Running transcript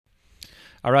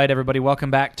All right, everybody, welcome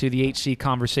back to the HC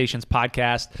Conversations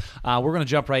podcast. We're going to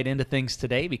jump right into things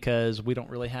today because we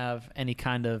don't really have any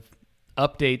kind of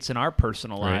updates in our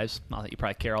personal lives. Not that you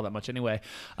probably care all that much anyway.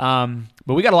 But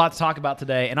we got a lot to talk about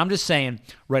today, and I'm just saying,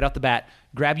 right off the bat,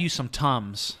 grab you some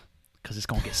Tums because it's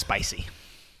going to get spicy.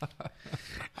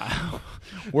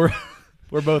 We're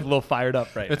both a little fired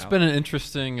up right now. It's been an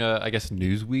interesting, I guess,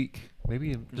 news week,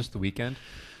 maybe just the weekend.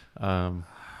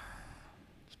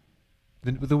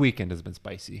 The weekend has been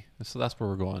spicy, so that's where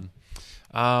we're going.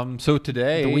 So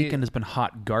today... The weekend has been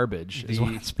hot garbage is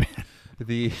what it's been.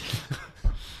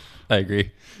 I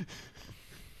agree.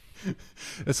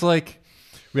 It's like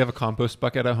we have a compost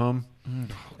bucket at home,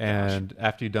 and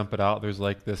after you dump it out, there's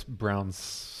like this brown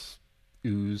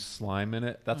ooze slime in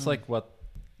it. That's like what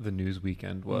the news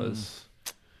weekend was.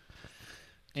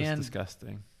 Just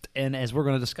disgusting. And as we're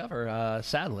going to discover,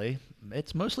 sadly,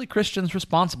 it's mostly Christians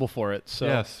responsible for it. So.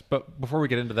 Yes, but before we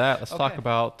get into that, let's talk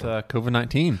about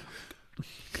COVID-19.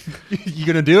 You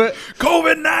going to do it?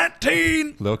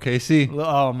 COVID-19! Lil KC.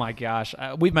 Oh, my gosh.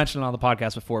 We've mentioned it on the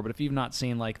podcast before, but if you've not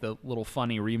seen like the little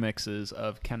funny remixes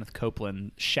of Kenneth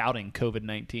Copeland shouting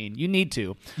COVID-19, you need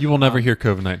to. You will never hear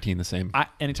COVID-19 the same.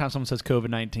 Anytime someone says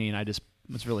COVID-19,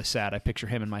 it's really sad. I picture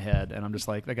him in my head, and I'm just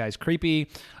like, that guy's creepy,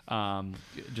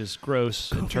 just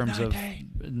gross in terms of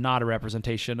not a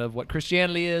representation of what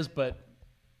Christianity is, but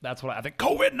that's what I think.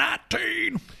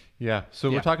 COVID-19! Yeah, so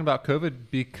we're talking about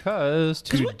COVID because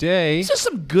today... This is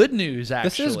some good news,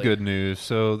 actually. This is good news.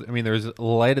 So, I mean, there's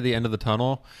light at the end of the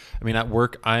tunnel. I mean, at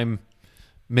work, I'm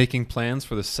making plans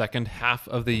for the second half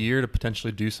of the year to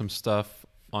potentially do some stuff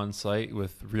on site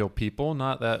with real people.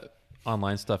 Not that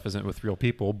online stuff isn't with real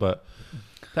people, but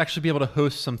to actually be able to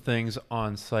host some things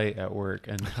on site at work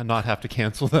and not have to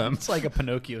cancel them. It's like a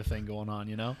Pinocchio thing going on,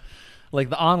 you know?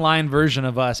 Like the online version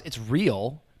of us, it's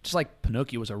real, just like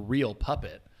Pinocchio was a real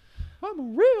puppet. I'm a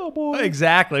real boy.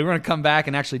 Exactly. We're going to come back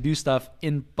and actually do stuff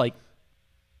in like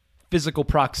physical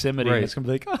proximity. Right. It's going to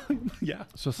be like, oh, yeah,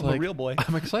 so it's I'm like, a real boy.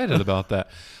 I'm excited about that.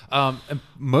 And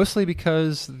mostly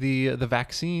because the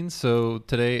vaccine. So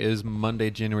today is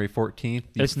Monday, January 14th.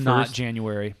 It's not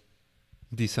January.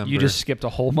 December. You just skipped a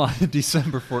whole month.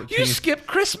 December 14th. You skipped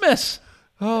Christmas.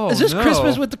 Oh, is this no.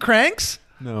 Christmas with the Cranks?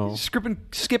 No. Skipping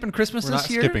Christmas We're this not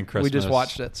year? skipping Christmas. We just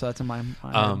watched it, so that's in my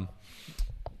mind.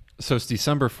 So it's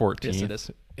December 14th. Yes, it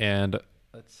is. And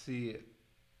let's see,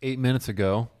 8 minutes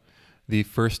ago, the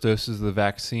first doses of the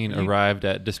vaccine arrived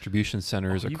at distribution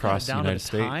centers across the United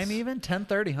States. Time even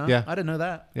 10:30, huh? Yeah, I didn't know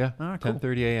that. Yeah, cool.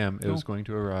 10:30 a.m. It was going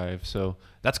to arrive. So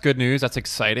that's good news. That's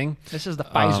exciting. This is the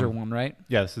Pfizer one, right?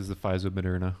 Yeah, this is the Pfizer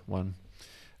Moderna one.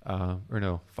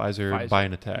 Pfizer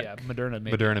BioNTech. Yeah, Moderna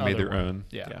made their own.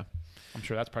 Yeah. I'm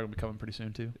sure that's probably coming pretty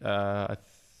soon too. I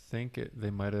think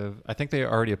they might have. I think they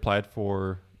already applied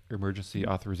for emergency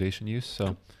authorization use.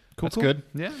 So that's good.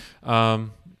 Yeah.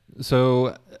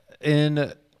 So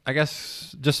I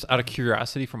guess just out of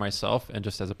curiosity for myself and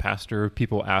just as a pastor,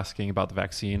 people asking about the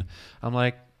vaccine, I'm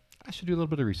like, I should do a little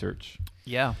bit of research.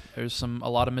 Yeah, there's a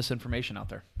lot of misinformation out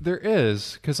there. There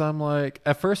is, because I'm like,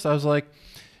 at first I was like,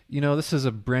 this is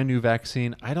a brand new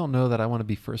vaccine. I don't know that I want to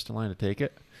be first in line to take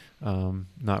it.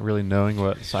 Not really knowing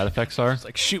what side effects are. It's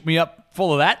like, shoot me up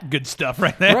full of that good stuff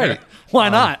right there. Right. Why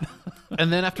not?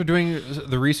 And then after doing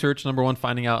the research, number one,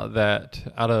 finding out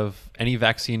that out of any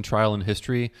vaccine trial in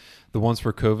history, the ones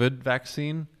for COVID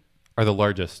vaccine are the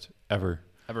largest ever.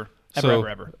 Ever.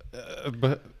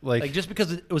 But like just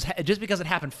because it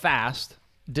happened fast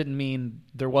didn't mean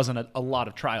there wasn't a lot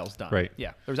of trials done. Right.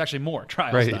 Yeah. There was actually more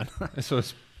trials done. So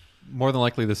it's more than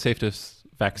likely the safest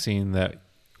vaccine that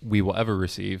we will ever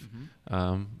receive.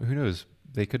 Mm-hmm. Who knows?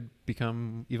 They could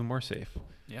become even more safe.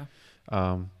 Yeah.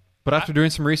 But after doing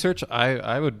some research,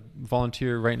 I would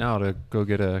volunteer right now to go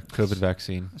get a COVID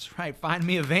vaccine. That's right. Find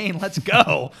me a vein. Let's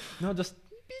go. No, just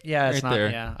it's right not there.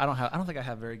 Yeah. I don't think I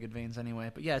have very good veins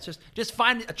anyway. But yeah, it's just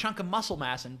find a chunk of muscle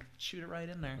mass and shoot it right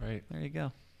in there. Right. There you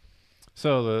go.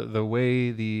 So the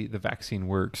way the vaccine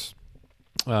works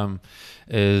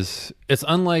is it's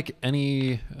unlike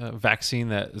any vaccine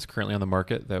that is currently on the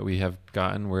market that we have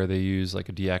gotten where they use like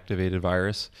a deactivated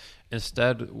virus.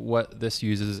 Instead, what this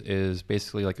uses is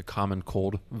basically like a common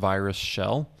cold virus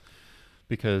shell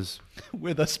because...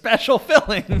 With a special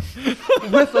filling.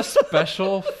 With a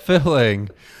special filling.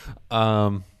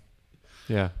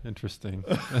 Yeah, interesting.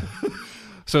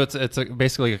 So it's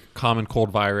basically a common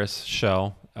cold virus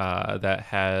shell that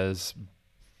has...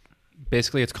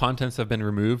 Basically, its contents have been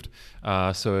removed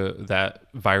so that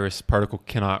virus particle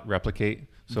cannot replicate.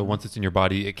 So once it's in your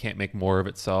body, it can't make more of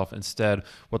itself. Instead,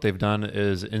 what they've done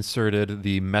is inserted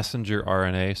the messenger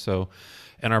RNA. So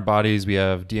in our bodies, we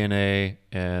have DNA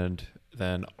and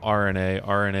then RNA.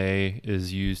 RNA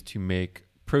is used to make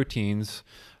proteins.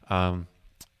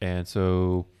 And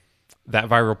so that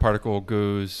viral particle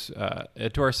goes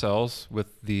into our cells with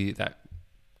that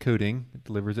coding. It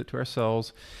delivers it to our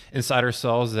cells. Inside our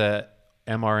cells, that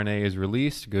mRNA is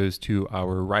released, goes to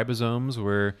our ribosomes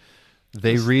where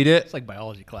they read it. It's like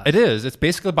biology class. It is. It's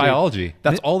basically biology.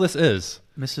 That's all this is.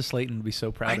 Mrs. Slayton would be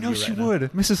so proud I of know you she right now. would.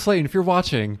 Mrs. Slayton, if you're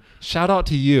watching, shout out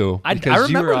to you. I because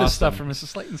you remember were this stuff awesome. from Mrs.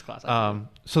 Slayton's class.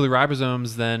 So the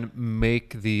ribosomes then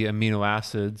make the amino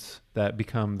acids that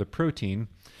become the protein.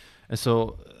 And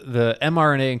so the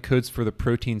mRNA encodes for the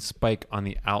protein spike on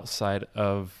the outside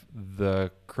of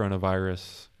the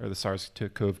coronavirus or the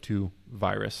SARS-CoV-2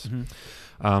 virus.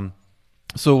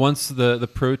 So once the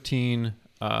protein,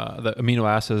 the amino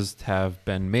acids have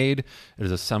been made, it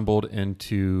is assembled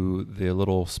into the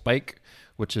little spike,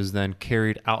 which is then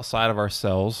carried outside of our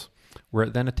cells, where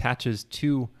it then attaches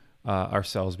to our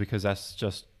cells because that's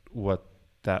just what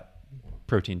that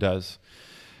protein does.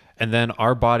 And then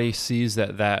our body sees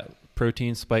that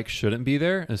protein spike shouldn't be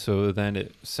there, and so then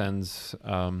it sends...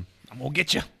 I'm going to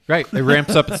get you. Right. It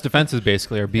ramps up its defenses,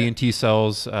 basically. Our B and T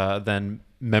cells then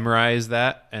memorize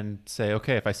that and say,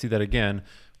 okay, if I see that again,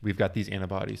 we've got these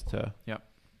antibodies to... Yep.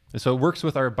 And so it works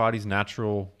with our body's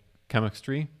natural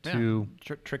chemistry to...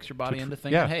 Tricks your body into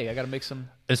thinking, hey, I got to make some...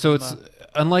 And so it's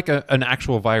unlike an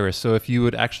actual virus. So if you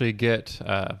would actually get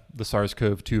the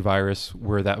SARS-CoV-2 virus,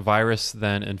 where that virus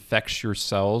then infects your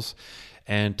cells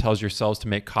and tells your cells to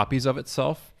make copies of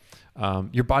itself,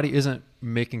 your body isn't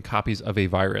making copies of a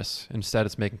virus. Instead,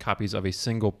 it's making copies of a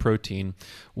single protein.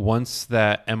 Once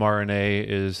that mRNA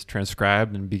is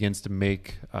transcribed and begins to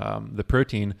make the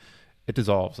protein, it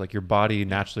dissolves. Like your body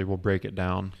naturally will break it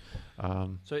down.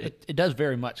 So it does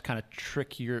very much kind of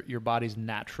trick your body's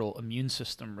natural immune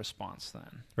system response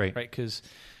then. Right. Right. Because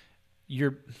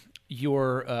your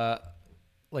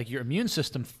immune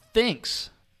system thinks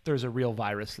there's a real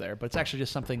virus there, but it's actually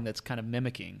just something that's kind of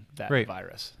mimicking that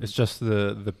virus. It's just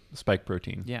the spike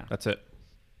protein. Yeah. That's it.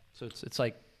 So it's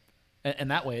like,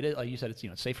 and that way it is, like you said,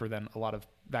 it's safer than a lot of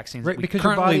vaccines Right, that we because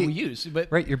your currently body- use. But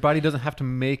Right. Your body doesn't have to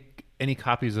make any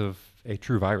copies of a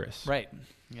true virus. right.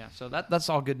 Yeah. So that's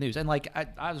all good news. And like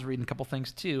I was reading a couple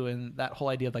things too, and that whole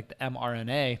idea of like the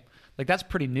mRNA, like that's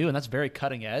pretty new and that's very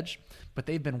cutting edge, but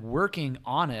they've been working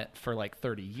on it for like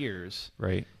 30 years.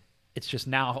 Right. It's just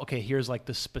now, okay, here's like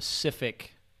the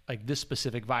specific, like this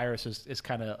specific virus is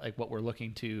kind of like what we're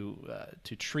looking to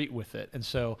treat with it. And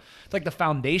so it's like the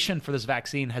foundation for this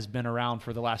vaccine has been around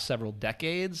for the last several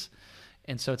decades.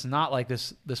 And so it's not like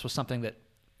this was something that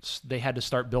they had to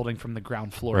start building from the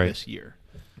ground floor this year.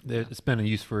 It's been in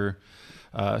use for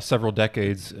several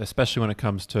decades, especially when it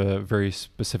comes to very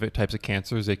specific types of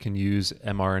cancers. They can use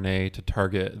mRNA to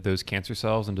target those cancer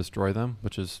cells and destroy them,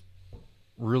 which is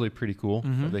really pretty cool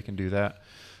that they can do that.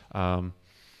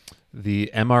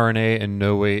 The mRNA in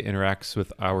no way interacts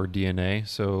with our DNA,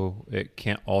 so it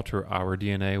can't alter our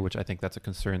DNA, which I think that's a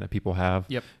concern that people have,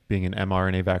 being an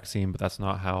mRNA vaccine, but that's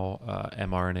not how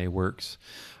mRNA works.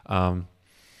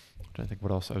 I think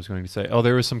what else I was going to say. Oh,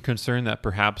 there was some concern that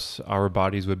perhaps our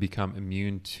bodies would become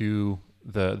immune to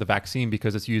the vaccine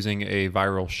because it's using a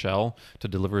viral shell to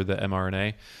deliver the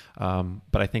mRNA.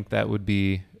 But I think that would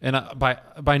be, and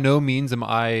by no means am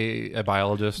I a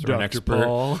biologist or an expert.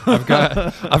 Paul. I've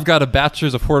got a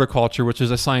bachelor's of horticulture, which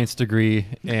is a science degree,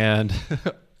 and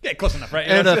Yeah, close enough, right?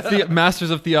 and a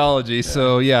master's of theology.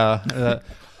 So yeah.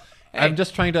 I'm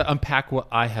just trying to unpack what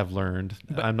I have learned.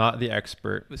 I'm not the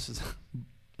expert.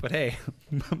 But hey,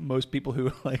 most people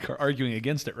who like are arguing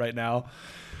against it right now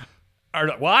are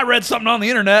like, well, I read something on the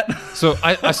internet. So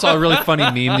I saw a really funny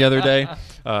meme the other day.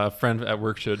 A friend at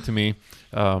work showed it to me,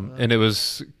 and it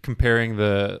was comparing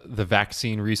the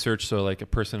vaccine research, so like a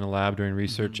person in a lab doing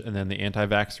research, and then the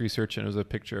anti-vax research, and it was a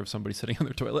picture of somebody sitting on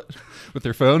their toilet with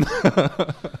their phone.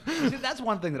 See, that's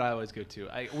one thing that I always go to.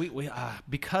 We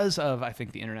because of I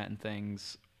think the internet and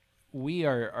things. We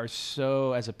are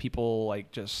so, as a people,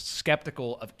 like just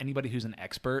skeptical of anybody who's an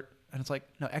expert. And it's like,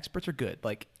 no, experts are good.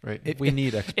 Like, Right. We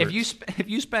need experts. If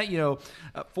you spent,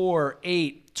 4,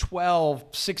 8, 12,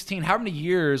 16, how many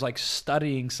years like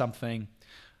studying something,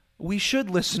 we should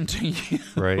listen to you.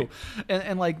 Right.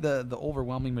 And like the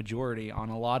overwhelming majority on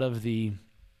a lot of the,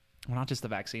 well, not just the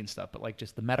vaccine stuff, but like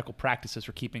just the medical practices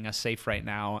for keeping us safe right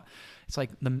now. It's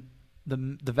like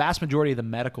the vast majority of the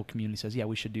medical community says, yeah,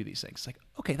 we should do these things. It's like,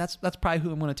 okay, that's probably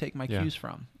who I'm going to take my cues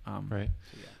from. Right.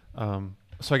 So, yeah.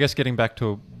 So I guess getting back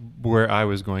to where I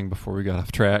was going before we got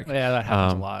off track. Yeah, that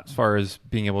happens a lot. As far as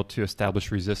being able to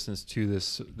establish resistance to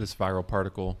this viral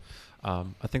particle, I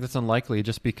think that's unlikely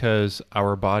just because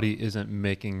our body isn't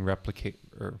making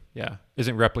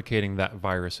isn't replicating that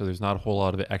virus. So there's not a whole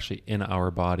lot of it actually in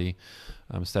our body.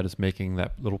 Instead, it's making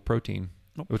that little protein,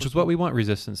 which is what we want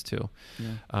resistance to.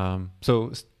 Yeah.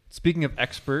 So speaking of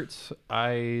experts,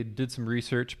 I did some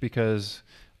research because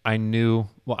I know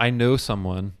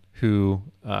someone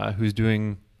who's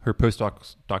doing her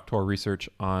postdoctoral research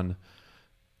on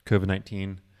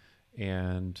COVID-19,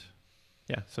 and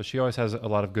so she always has a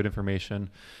lot of good information,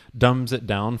 dumbs it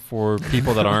down for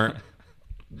people that aren't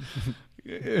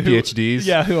PhDs.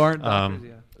 Yeah, who aren't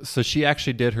doctors, So she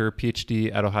actually did her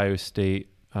PhD at Ohio State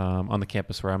on the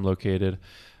campus where I'm located,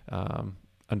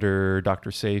 under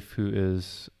Dr. Safe, who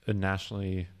is a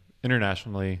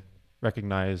internationally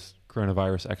recognized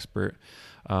coronavirus expert,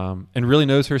 and really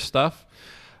knows her stuff.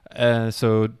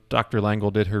 So Dr.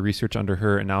 Langle did her research under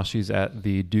her, and now she's at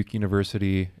the Duke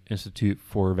University Institute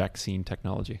for Vaccine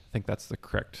Technology. I think that's the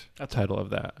correct title of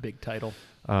that. Big title.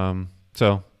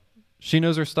 So she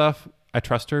knows her stuff. I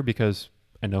trust her because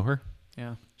I know her.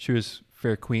 Yeah. She was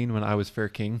fair queen when I was fair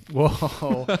king.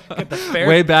 Whoa. Get the fair,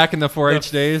 way back in the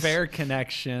 4-H days. Fair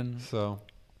connection. So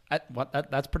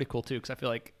that's pretty cool too, because I feel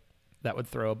like that would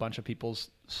throw a bunch of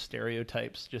people's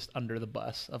stereotypes just under the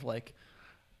bus of like,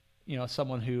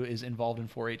 someone who is involved in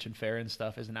 4-H and fair and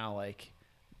stuff is now like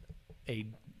a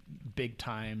big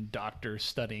time doctor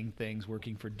studying things,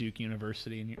 working for Duke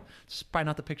University, and it's probably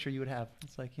not the picture you would have.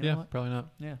 It's like, you know what? Probably not.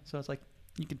 Yeah, so it's like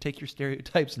you can take your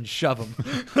stereotypes and shove them.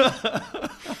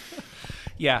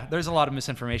 Yeah, there's a lot of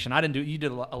misinformation. You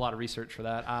did a lot of research for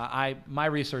that. My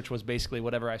research was basically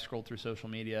whatever I scrolled through social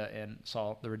media and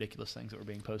saw the ridiculous things that were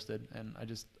being posted, and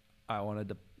I wanted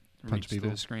to reach through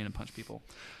the screen and punch people.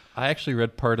 I actually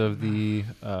read part of the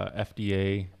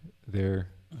FDA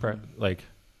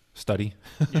study.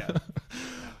 Yeah.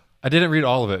 I didn't read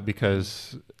all of it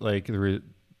because like the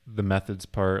methods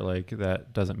part, like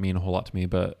that doesn't mean a whole lot to me,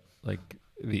 but like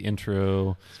the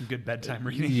intro, some good bedtime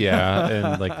reading. Yeah,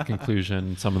 and like the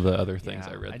conclusion, some of the other things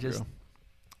I read through.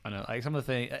 I know, like some of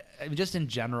the things, just in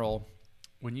general,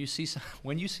 when you see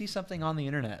something on the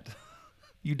internet,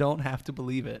 you don't have to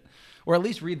believe it, or at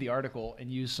least read the article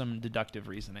and use some deductive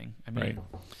reasoning. I mean,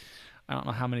 I don't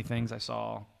know how many things I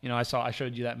saw. I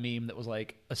showed you that meme that was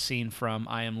like a scene from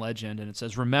I Am Legend, and it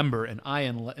says, "Remember, in I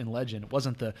Am Legend, it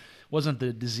wasn't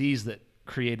the disease that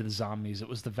created the zombies; it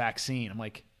was the vaccine." I'm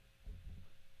like,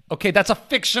 okay, that's a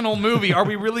fictional movie. Are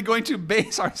we really going to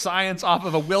base our science off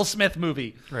of a Will Smith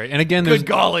movie? Right. And again, Good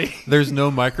golly. There's no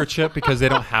microchip because they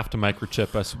don't have to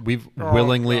microchip us. We've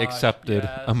willingly accepted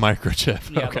a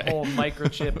microchip. Yeah, the whole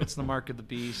microchip, it's the mark of the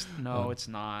beast. No, it's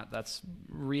not. That's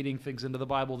reading things into the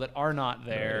Bible that are not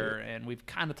there. Right. And we've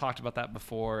kind of talked about that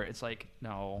before. It's like,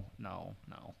 no.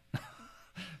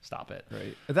 Stop it.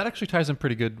 Right. That actually ties in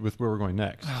pretty good with where we're going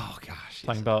next. Oh, gosh.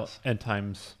 Talking about end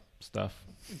times stuff.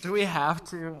 Do we have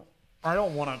to? I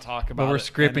don't want to talk about it. But we're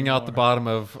scraping out the bottom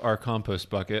of our compost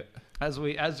bucket. As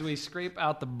we scrape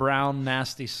out the brown,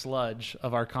 nasty sludge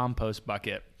of our compost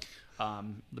bucket,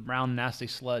 the brown, nasty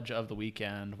sludge of the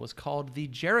weekend was called the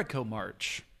Jericho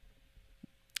March.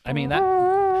 I mean, that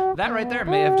right there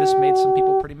may have just made some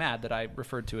people pretty mad that I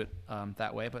referred to it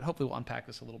that way, but hopefully we'll unpack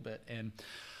this a little bit and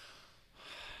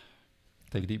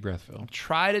take a deep breath, Phil.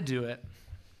 Try to do it.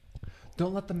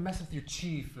 Don't let them mess with your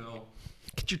chi, Phil.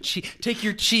 Get your chi. Take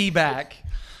your chi back.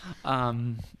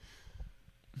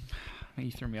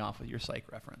 You threw me off with your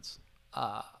psych reference.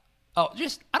 I don't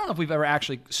know if we've ever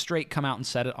actually straight come out and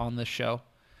said it on this show,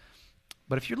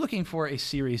 but if you're looking for a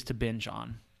series to binge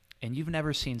on and you've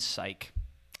never seen Psych,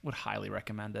 would highly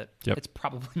recommend it. Yep. It's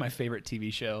probably my favorite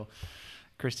TV show.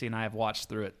 Christy and I have watched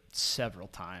through it several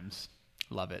times.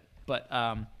 Love it. But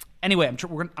anyway,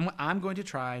 I'm going to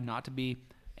try not to be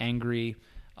angry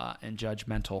and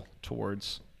judgmental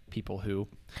towards people who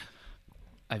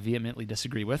I vehemently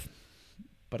disagree with.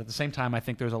 But at the same time, I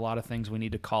think there's a lot of things we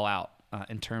need to call out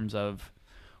in terms of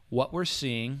what we're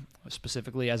seeing,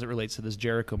 specifically as it relates to this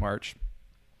Jericho March.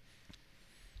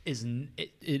 It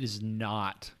is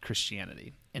not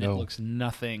Christianity, and No. It looks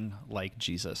nothing like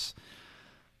Jesus.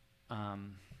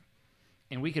 And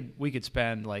we could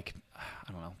spend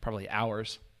probably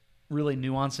hours really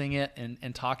nuancing it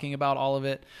and talking about all of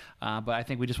it. But I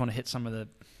think we just want to hit some of the,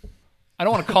 I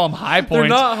don't want to call them high points. They're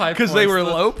not high because they were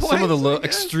low points. Some of the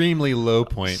extremely low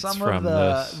points some from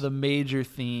of this. the major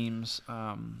themes,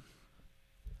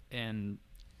 and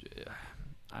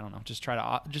I don't know, just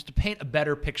to paint a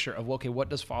better picture of, okay, what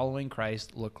does following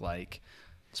Christ look like,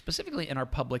 specifically in our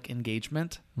public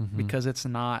engagement, because it's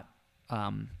not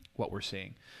what we're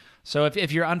seeing. So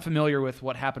if you're unfamiliar with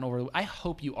what happened I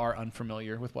hope you are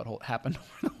unfamiliar with what happened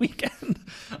over the weekend.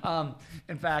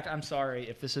 In fact, I'm sorry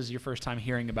if this is your first time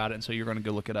hearing about it, and so you're going to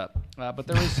go look it up. But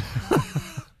there was,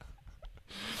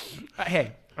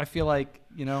 hey, I feel like,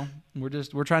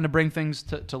 we're trying to bring things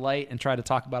to light and try to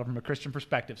talk about it from a Christian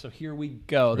perspective. So here we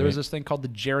go. There was this thing called the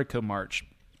Jericho March.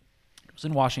 It was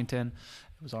in Washington.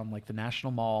 It was on like the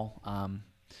National Mall.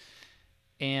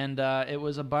 And it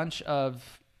was a bunch of,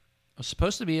 it was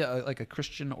supposed to be like a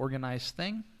Christian organized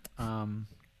thing. A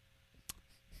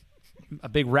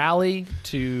big rally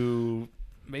to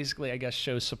basically, I guess,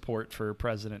 show support for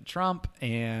President Trump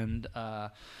and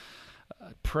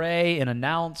pray and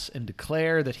announce and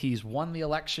declare that he's won the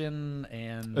election.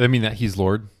 And I mean that he's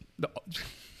Lord.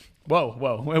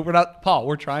 Whoa. We're not, Paul,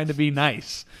 we're trying to be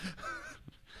nice.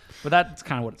 But that's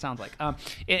kind of what it sounds like.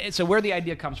 So where the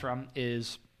idea comes from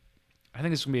is, I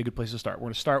think this is going to be a good place to start. We're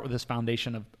going to start with this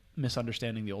foundation of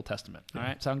misunderstanding the Old Testament. All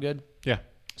right, sound good? Yeah.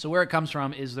 So where it comes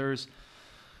from is there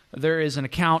is an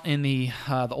account in the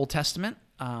Old Testament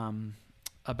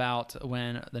about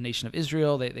when the nation of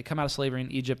Israel, they come out of slavery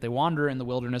in Egypt. They wander in the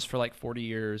wilderness for like 40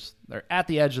 years. They're at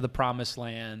the edge of the Promised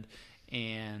Land,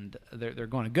 and they're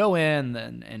going to go in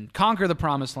and conquer the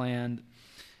Promised Land.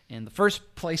 And the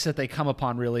first place that they come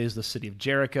upon really is the city of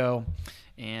Jericho.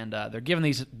 And they're given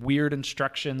these weird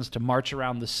instructions to march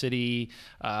around the city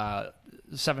 7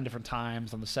 different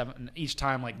times. On the 7, each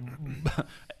time, like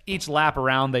each lap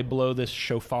around, they blow this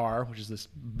shofar, which is this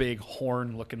big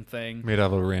horn-looking thing Made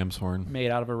out of a ram's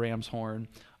horn.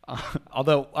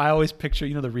 Although I always picture,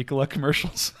 the Ricola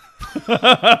commercials.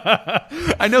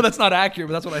 I know that's not accurate,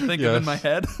 but that's what I think of in my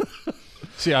head.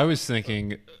 See, I was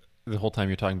thinking the whole time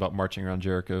you're talking about marching around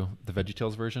Jericho, the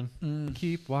VeggieTales version.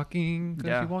 Keep walking,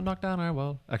 because you won't knock down our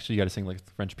wall. Actually, you got to sing like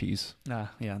the French peas. The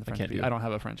French can't peas. do it. I don't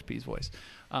have a French peas voice.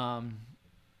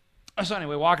 So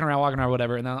anyway, walking around,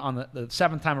 whatever. And then on the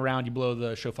 7th time around, you blow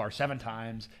the shofar 7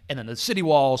 times, and then the city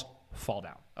walls fall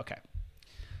down. Okay.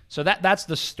 So that's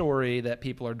the story that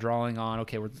people are drawing on.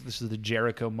 Okay, this is the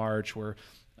Jericho March. We're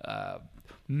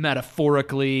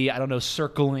metaphorically,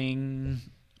 circling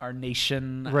our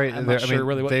nation. Right. I'm not sure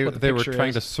really what the they were picture trying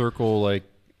is. to circle like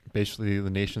basically the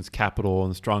nation's capital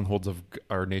and the strongholds of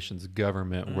our nation's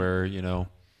government where,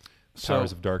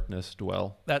 powers of darkness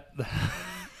dwell.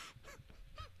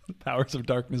 Powers of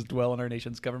darkness dwell in our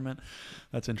nation's government.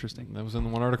 That's interesting. That was in the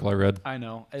one article I read. I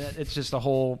know. It's just a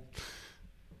whole...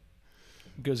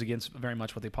 goes against very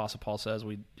much what the Apostle Paul says.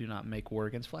 We do not make war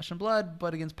against flesh and blood,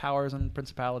 but against powers and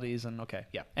principalities. And okay,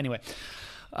 yeah. Anyway,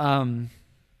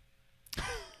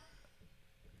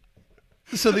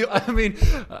 so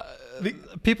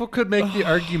people could make the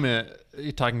argument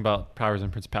you're talking about powers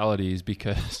and principalities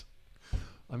because,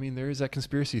 there is that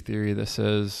conspiracy theory that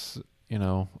says,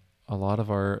 a lot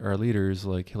of our leaders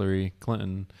like Hillary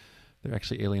Clinton, they're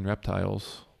actually alien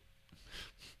reptiles.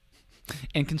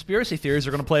 And conspiracy theories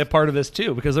are going to play a part of this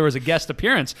too, because there was a guest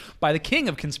appearance by the king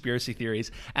of conspiracy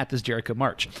theories at this Jericho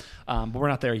March. But we're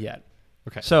not there yet.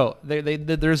 Okay. So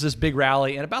there's this big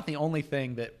rally, and about the only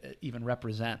thing that even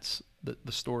represents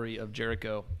the story of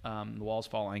Jericho, the walls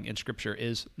falling in Scripture,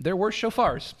 is there were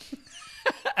shofars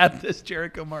at this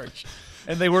Jericho March,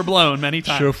 and they were blown many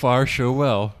times. Shofar, show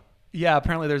well. Yeah,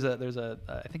 apparently there's a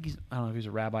I think I don't know if he's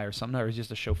a rabbi or something, or he's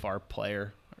just a shofar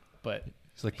player, but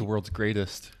he's like the world's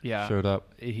greatest. Yeah, showed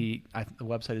up. The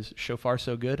website is Shofar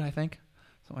So Good, I think,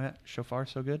 something like that. Shofar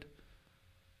So Good,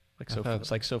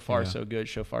 it's like so far so good.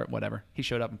 Shofar, whatever. He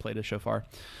showed up and played a shofar,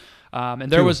 and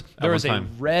there was a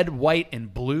red, white,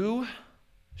 and blue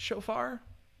shofar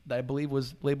that I believe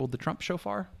was labeled the Trump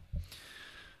shofar.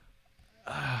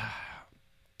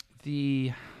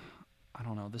 I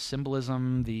don't know, the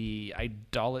symbolism, the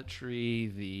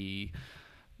idolatry, the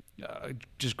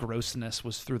just grossness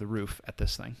was through the roof at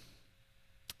this thing.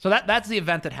 So that's the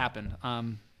event that happened.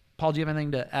 Paul, do you have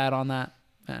anything to add on that?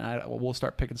 And we'll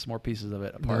start picking some more pieces of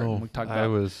it apart. No, when we talk about I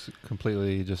was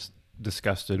completely just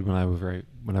disgusted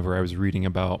whenever I was reading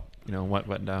about what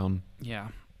went down. Yeah.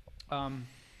 So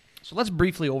let's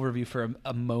briefly overview for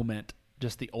a moment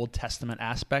just the Old Testament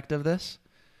aspect of this,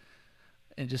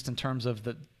 and just in terms of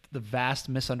the vast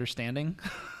misunderstanding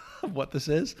of what this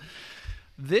is.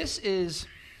 This is,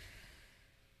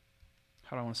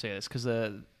 how do I want to say this? Because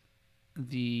some of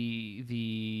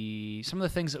the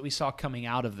things that we saw coming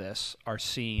out of this are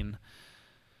seen.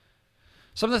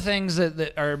 Some of the things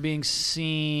that are being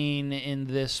seen in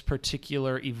this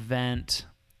particular event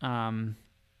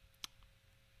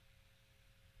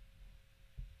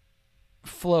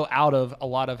flow out of a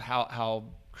lot of how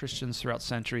Christians throughout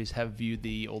centuries have viewed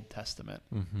the Old Testament.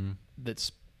 Mm-hmm.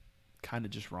 That's kind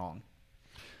of just wrong.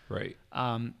 Right.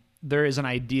 there is an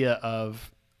idea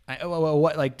of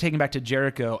what, like taking back to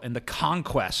Jericho and the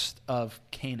conquest of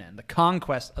Canaan, the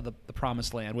conquest of the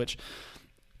promised land, which,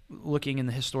 looking in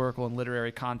the historical and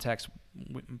literary context,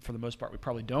 for the most part, we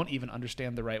probably don't even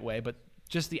understand the right way, but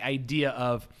just the idea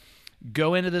of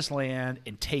go into this land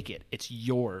and take it. It's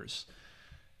yours.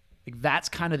 Like, that's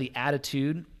kind of the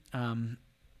attitude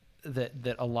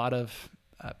that a lot of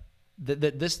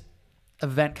that this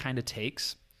event kind of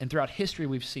takes. And throughout history,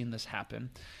 we've seen this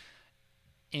happen.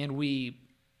 And we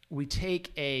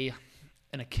take an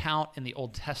account in the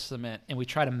Old Testament and we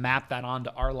try to map that onto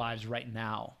our lives right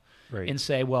now. Right. And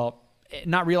say, well,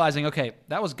 not realizing, okay,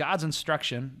 that was God's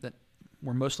instruction that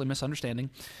we're mostly misunderstanding.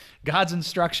 God's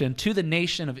instruction to the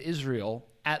nation of Israel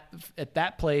at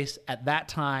that place, at that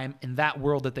time, in that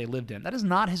world that they lived in. That is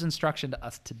not his instruction to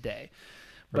us today.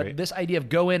 But Right. this idea of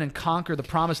go in and conquer the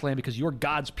promised land because you're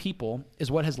God's people is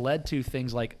what has led to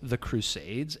things like the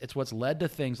Crusades. It's what's led to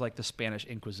things like the Spanish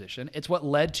Inquisition. It's what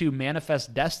led to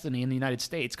Manifest Destiny in the United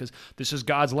States, because this is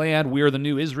God's land. We're the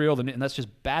new Israel, and that's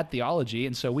just bad theology.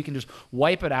 And so we can just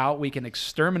wipe it out. We can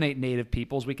exterminate native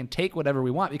peoples. We can take whatever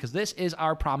we want because this is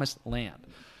our promised land.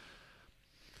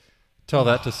 Tell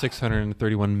that to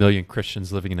 631 million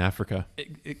Christians living in Africa.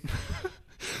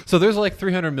 So there's like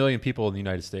 300 million people in the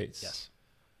United States. Yes.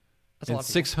 That's a And lot of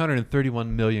people.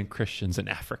 631 million Christians in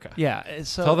Africa. Yeah.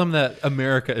 So Tell them that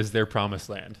America is their promised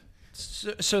land.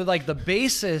 So like the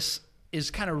basis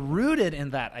is kind of rooted in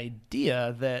that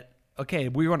idea that, okay,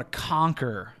 we want to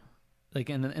conquer, like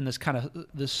in this kind of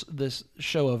this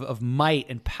show of might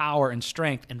and power and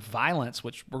strength and violence,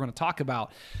 which we're going to talk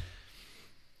about.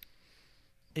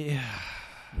 Yeah.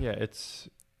 Yeah,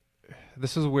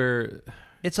 this is where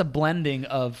It's a blending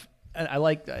of, I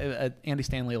like, Andy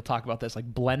Stanley will talk about this, like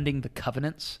blending the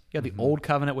covenants. You have the old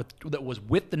covenant that was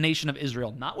with the nation of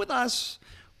Israel, not with us,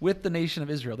 with the nation of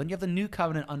Israel. Then you have the new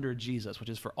covenant under Jesus, which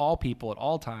is for all people at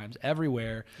all times,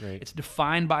 everywhere. Right. It's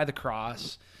defined by the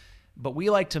cross. But we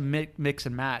like to mix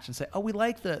and match and say, oh, we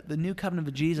like the new covenant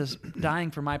of Jesus dying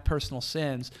for my personal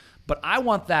sins, but I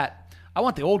want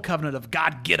the old covenant of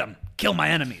God, get them, kill my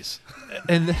enemies.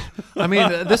 And I mean,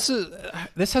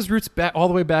 this has roots back all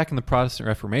the way back in the Protestant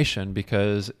Reformation,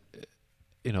 because,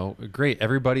 great,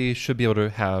 everybody should be able to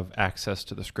have access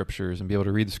to the scriptures and be able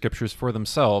to read the scriptures for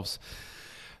themselves.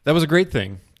 That was a great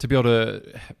thing, to be able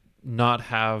to not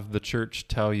have the church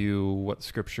tell you what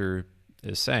scripture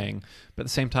is saying. But at the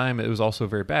same time, it was also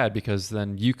very bad, because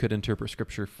then you could interpret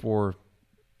scripture for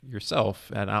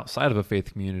yourself and outside of a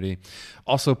faith community.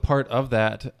 Also, part of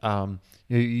that,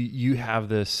 you have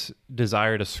this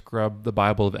desire to scrub the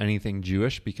Bible of anything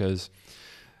Jewish, because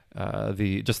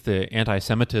the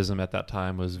anti-Semitism at that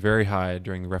time was very high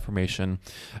during the Reformation,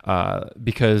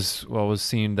 because it was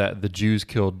seen that the Jews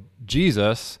killed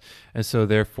Jesus, and so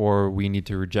therefore we need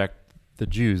to reject the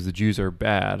Jews. The Jews are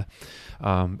bad,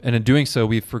 and in doing so,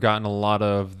 we've forgotten a lot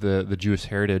of the Jewish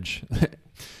heritage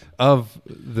of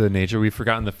the nature. We've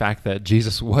forgotten the fact that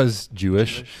Jesus was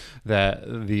Jewish,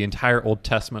 that the entire Old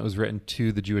Testament was written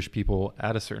to the Jewish people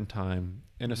at a certain time,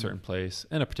 in a certain place,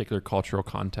 in a particular cultural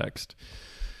context.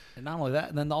 And not only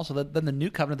that, then also then the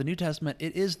new covenant, the New Testament,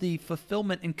 it is the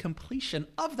fulfillment and completion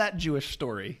of that Jewish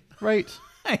story. Right.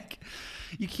 Like,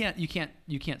 you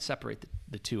can't separate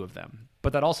the two of them.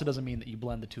 But that also doesn't mean that you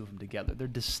blend the two of them together. They're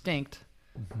distinct,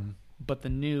 but the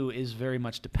new is very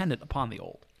much dependent upon the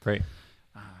old. Right.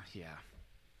 Yeah.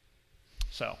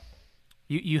 So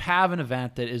you have an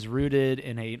event that is rooted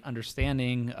in an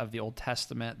understanding of the Old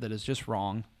Testament that is just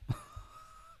wrong.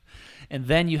 And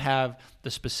then you have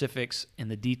the specifics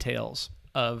and the details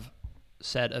of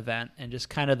said event and just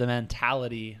kind of the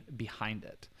mentality behind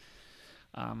it.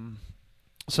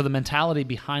 So the mentality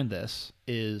behind this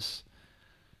is,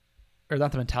 or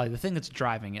not the mentality, the thing that's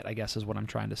driving it, I guess, is what I'm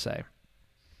trying to say,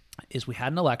 is we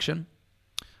had an election.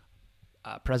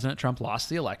 President Trump lost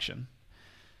the election.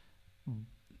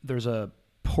 There's a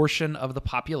portion of the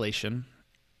population,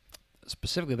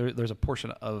 specifically there's a portion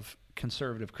of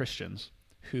conservative Christians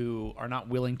who are not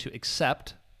willing to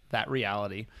accept that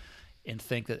reality and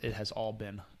think that it has all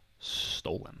been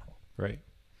stolen. Right.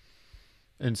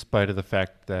 In spite of the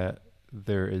fact that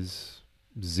there is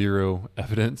zero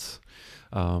evidence.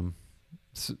 All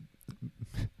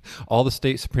the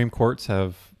state Supreme Courts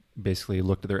have basically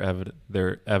looked at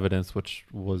their evidence, which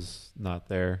was not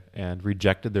there, and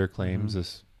rejected their claims.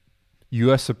 This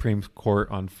U.S. Supreme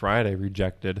Court on Friday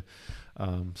rejected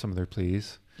some of their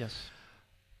pleas. Yes.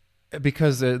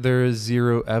 Because there is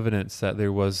zero evidence that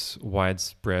there was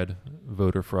widespread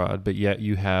voter fraud, but yet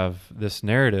you have this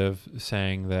narrative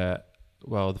saying that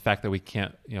well, the fact that we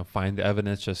can't, find the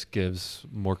evidence just gives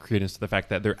more credence to the fact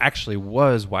that there actually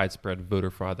was widespread voter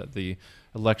fraud, that the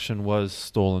election was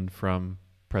stolen from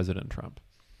President Trump.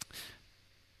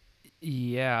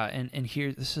 Yeah, and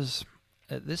here this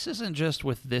isn't just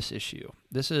with this issue.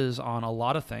 This is on a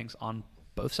lot of things on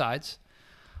both sides,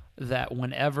 that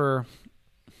whenever,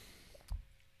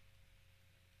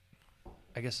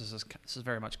 I guess this is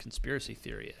very much conspiracy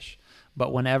theory-ish,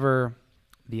 but whenever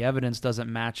the evidence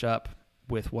doesn't match up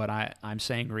with what I'm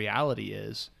saying reality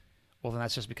is, well, then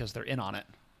that's just because they're in on it.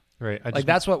 Right.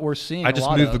 That's what we're seeing. I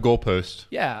just moved the goalpost.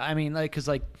 Yeah, I mean,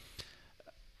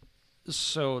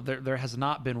 so there has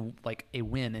not been a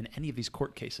win in any of these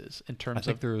court cases in terms of. I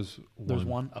think there was one. There's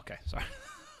one? Okay, sorry.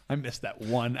 I missed that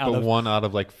one one out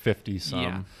of 50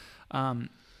 some. Yeah.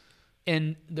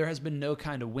 And there has been no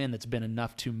kind of win that's been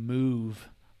enough to move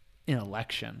an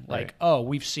election. Right.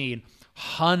 We've seen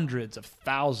hundreds of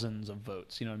thousands of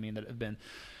votes, you know what I mean, that have been.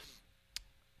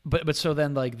 But so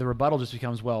then the rebuttal just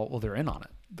becomes, well, they're in on it.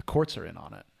 The courts are in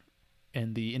on it.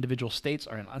 And the individual states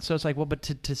are in on it. So it's but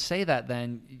to say that,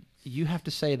 then you have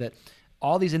to say that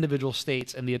all these individual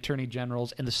states and the attorney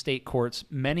generals and the state courts,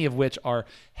 many of which are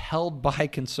held by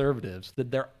conservatives,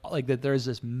 that there's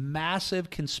this massive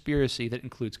conspiracy that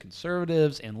includes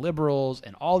conservatives and liberals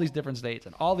and all these different states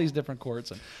and all these different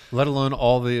courts, and let alone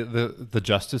all the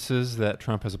justices that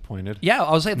Trump has appointed. Yeah,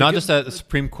 I was saying not just at the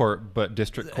Supreme Court, but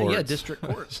district courts. Yeah, district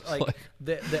courts.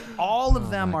 That all of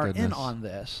them are in on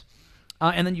this.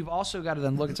 And then you've also got to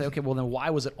then look and say, okay, well then why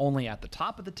was it only at the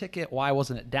top of the ticket? Why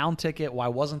wasn't it down ticket? Why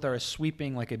wasn't there a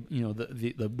sweeping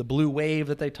the blue wave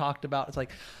that they talked about? It's I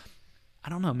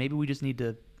don't know. Maybe we just need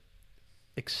to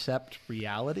accept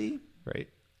reality, right?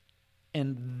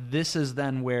 And this is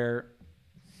then where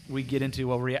we get into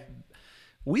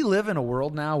we live in a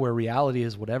world now where reality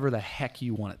is whatever the heck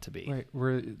you want it to be. Right.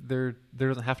 Where there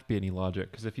doesn't have to be any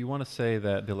logic, because if you want to say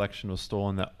that the election was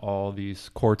stolen, that all these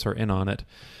courts are in on it,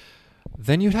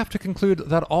 then you'd have to conclude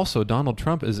that also Donald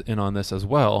Trump is in on this as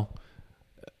well,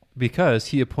 because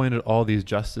he appointed all these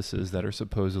justices that are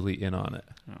supposedly in on it.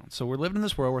 So we're living in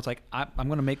this world where it's I'm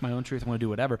going to make my own truth. I'm going to do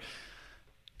whatever.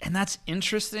 And that's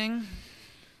interesting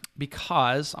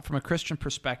because from a Christian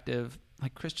perspective,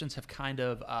 Christians have kind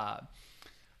of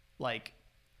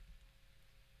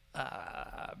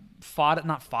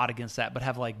not fought against that, but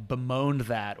have bemoaned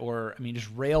that, or just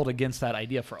railed against that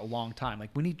idea for a long time.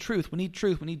 We need truth, we need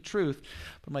truth, we need truth.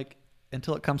 But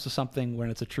until it comes to something when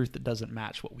it's a truth that doesn't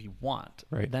match what we want,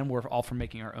 right, then we're all for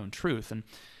making our own truth, and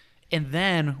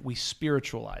then we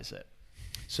spiritualize it.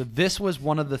 So this was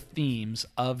one of the themes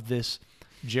of this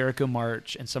Jericho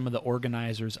March and some of the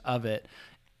organizers of it,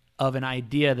 of an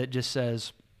idea that just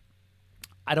says,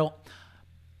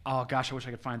 oh gosh, I wish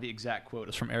I could find the exact quote.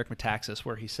 It's from Eric Metaxas,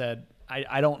 where he said,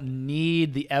 I don't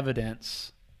need the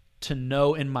evidence to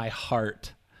know in my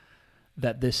heart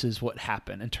that this is what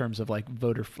happened in terms of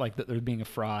voter, that there being a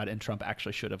fraud and Trump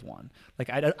actually should have won.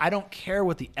 I don't care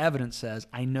what the evidence says.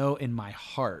 I know in my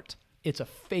heart it's a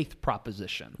faith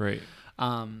proposition. Right.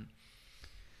 I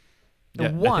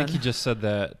think he just said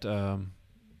that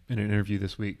in an interview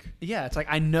this week. Yeah, it's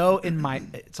I know in my,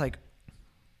 it's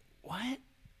what?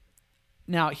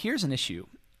 Now, here's an issue.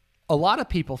 A lot of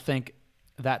people think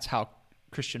that's how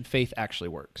Christian faith actually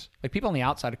works. People on the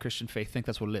outside of Christian faith think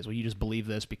that's what it is. Well, you just believe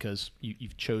this because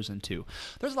you've chosen to.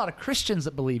 There's a lot of Christians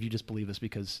that believe you just believe this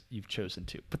because you've chosen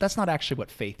to. But that's not actually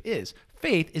what faith is.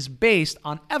 Faith is based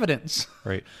on evidence.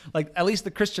 Right. At least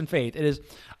the Christian faith, it is.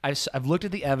 I've looked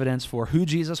at the evidence for who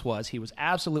Jesus was. He was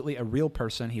absolutely a real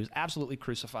person. He was absolutely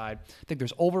crucified. I think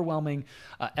there's overwhelming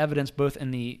evidence both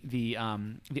in the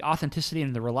authenticity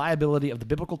and the reliability of the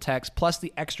biblical text, plus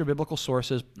the extra biblical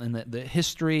sources and the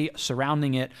history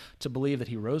surrounding it, to believe that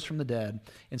he rose from the dead.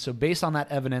 And so based on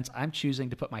that evidence, I'm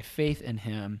choosing to put my faith in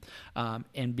him.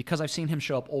 And because I've seen him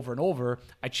show up over and over,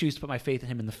 I choose to put my faith in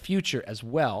him in the future as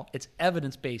well. It's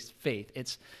evidence-based faith.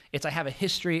 It's I have a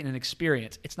history and an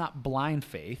experience. It's not blind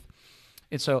faith.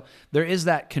 And so there is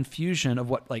that confusion of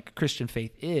what Christian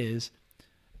faith is,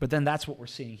 but then that's what we're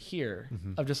seeing here,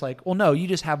 of just well, no, you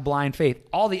just have blind faith.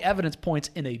 All the evidence points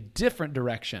in a different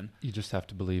direction. You just have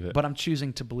to believe it. But I'm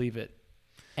choosing to believe it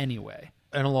anyway.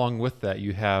 And along with that,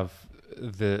 you have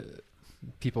the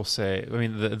people say,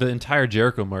 the entire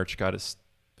Jericho March got its,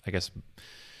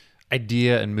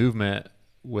 idea and movement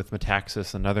with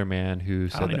Metaxas, another man who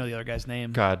said, I don't even know the other guy's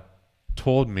name. God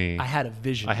told me. I had a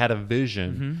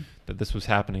vision. That this was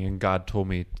happening, and God told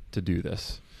me to do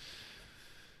this.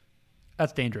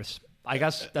 That's dangerous. I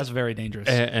guess that's very dangerous.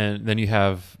 And then you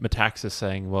have Metaxas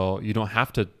saying, well, you don't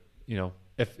have to,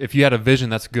 if you had a vision,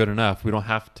 that's good enough. We don't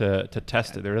have to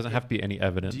test it. There doesn't have to be any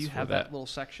evidence. Do you have for that little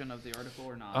section of the article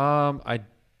or not? I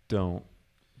don't.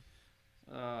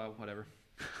 Whatever.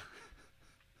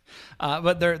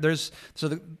 But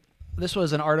this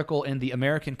was an article in the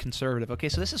American Conservative. Okay,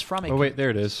 so this is from a there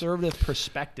it is. conservative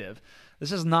perspective.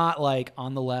 This is not like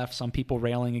on the left, some people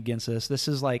railing against this. This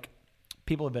is like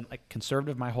people have been like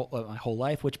conservative my whole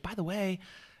life, which, by the way,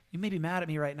 you may be mad at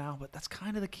me right now, but that's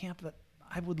kind of the camp that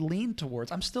I would lean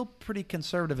towards. I'm still pretty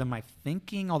conservative in my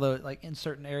thinking, although like in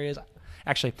certain areas.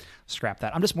 Actually, scrap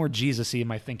that. I'm just more Jesus-y in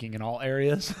my thinking in all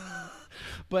areas.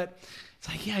 But it's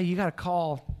like, yeah, you got to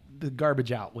call the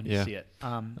garbage out when you see it.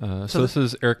 So this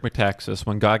is Eric Metaxas.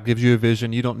 When God gives you a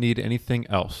vision, you don't need anything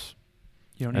else.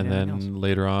 You don't need anything else. And then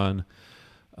later on,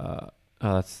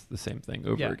 that's the same thing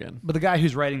over again. But the guy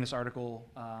who's writing this article,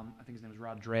 I think his name is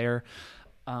Rod Dreher,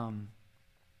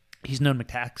 he's known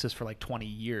Metaxas for like 20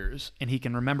 years, and he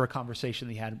can remember a conversation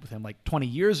that he had with him like 20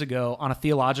 years ago on a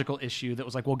theological issue that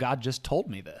was like, well, God just told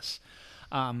me this.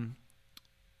 And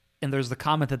there's the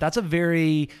comment that that's a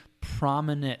very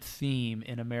prominent theme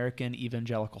in American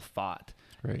evangelical thought.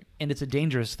 Right. And it's a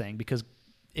dangerous thing because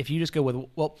if you just go with,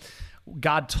 well,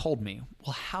 God told me,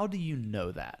 well, how do you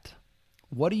know that?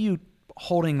 What are you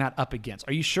holding that up against?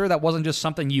 Are you sure that wasn't just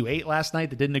something you ate last night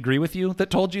that didn't agree with you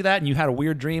that told you that and you had a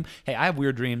weird dream? Hey, I have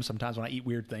weird dreams sometimes when I eat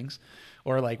weird things.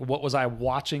 Or like, what was I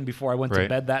watching before I went to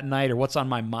bed that night? Or what's on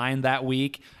my mind that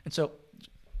week? And so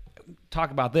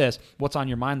talk about this, what's on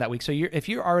your mind that week. So if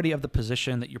you're already of the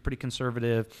position that you're pretty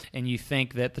conservative and you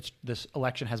think that this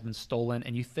election has been stolen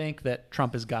and you think that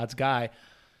Trump is God's guy,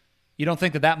 you don't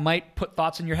think that might put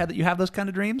thoughts in your head that you have those kind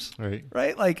of dreams?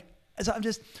 Right? Like, so I'm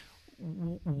just,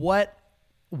 what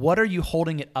are you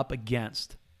holding it up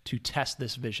against to test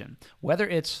this vision? Whether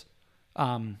it's,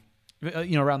 around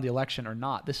the election or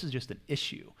not, this is just an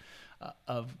issue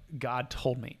of God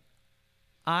told me.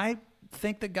 I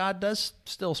think that God does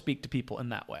still speak to people in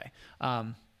that way,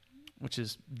 which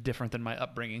is different than my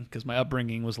upbringing, because my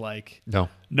upbringing was like, no,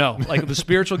 like the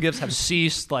spiritual gifts have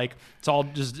ceased, like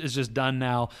it's just done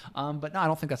now. But no, I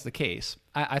don't think that's the case.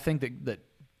 I think that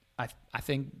I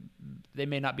think they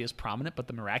may not be as prominent, but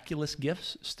the miraculous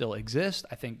gifts still exist.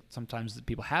 I think sometimes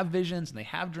people have visions and they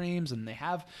have dreams and they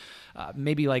have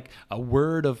maybe like a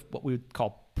word of what we would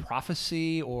call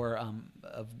prophecy or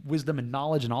of wisdom and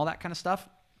knowledge and all that kind of stuff.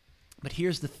 But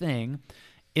here's the thing.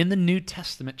 In the New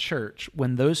Testament church,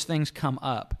 when those things come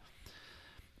up,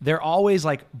 they're always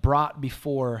like brought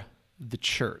before the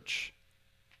church.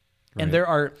 Right.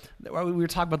 And we were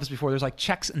talking about this before, there's like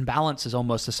checks and balances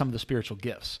almost to some of the spiritual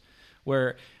gifts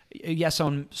where, yes,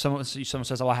 someone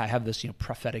says, oh, I have this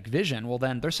prophetic vision. Well,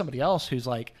 then there's somebody else who's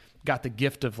like got the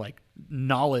gift of like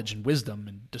knowledge and wisdom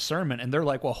and discernment. And they're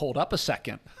like, well, hold up a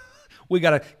second. We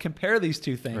got to compare these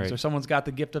two things. Right. Or someone's got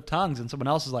the gift of tongues and someone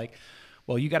else is like,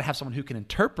 well, you got to have someone who can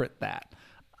interpret that.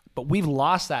 But we've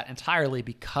lost that entirely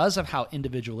because of how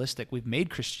individualistic we've made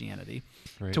Christianity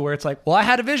to where it's like, well, I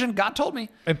had a vision. God told me.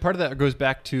 And part of that goes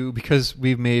back to because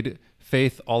we've made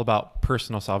faith all about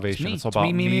personal salvation. It's all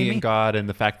about me and God and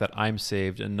the fact that I'm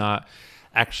saved and not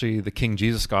actually the King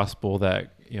Jesus gospel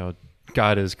that,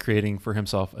 God is creating for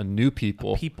himself a new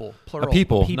people. A people, plural. A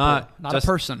people, not just a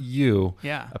person. You.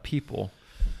 Yeah. A people.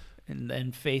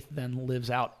 And faith then lives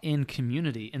out in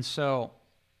community. And so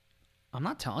I'm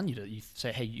not telling you you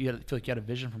say, hey, you feel like you had a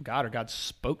vision from God or God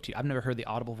spoke to you. I've never heard the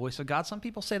audible voice of God. Some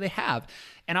people say they have.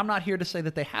 And I'm not here to say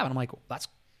that they haven't. I'm like, well, that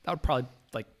would probably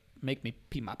like make me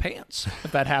pee my pants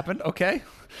if that happened. Okay.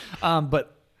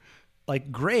 But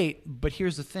like, great. But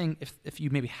here's the thing. If you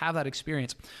maybe have that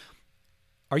experience,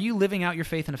 are you living out your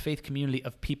faith in a faith community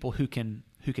of people who can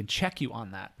check you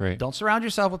on that? Right. Don't surround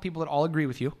yourself with people that all agree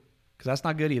with you, because that's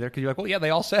not good either. Because you're like, well, yeah,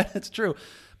 they all said it's true.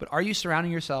 But are you surrounding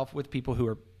yourself with people who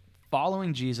are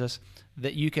following Jesus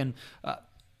that you can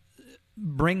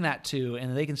bring that to,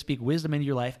 and they can speak wisdom into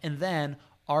your life? And then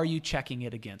are you checking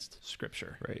it against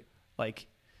Scripture? Right. Like,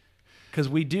 because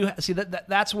we do see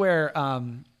that's where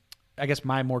I guess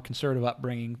my more conservative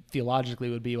upbringing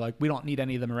theologically would be like, we don't need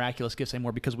any of the miraculous gifts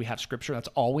anymore because we have Scripture. That's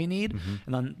all we need.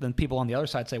 Mm-hmm. And then people on the other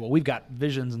side say, well, we've got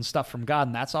visions and stuff from God,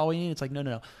 and that's all we need. It's like,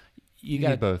 no. You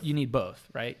need both,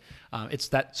 right? It's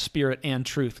that spirit and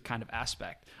truth kind of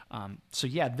aspect. So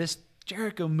yeah, this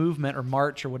Jericho movement or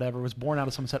march or whatever was born out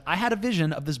of someone said, I had a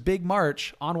vision of this big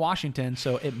march on Washington,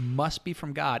 so it must be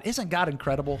from God. Isn't God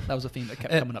incredible? That was a theme that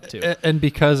kept coming up too. And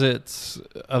because it's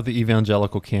of the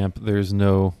evangelical camp, there's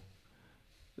no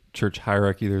church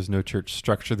hierarchy, there's no church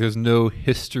structure, there's no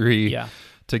history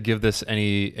to give this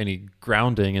any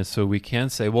grounding. And so we can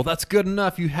say, well, that's good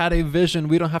enough. You had a vision.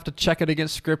 We don't have to check it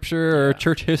against Scripture or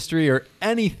church history or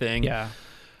anything. Yeah.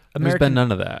 There's been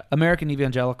none of that. American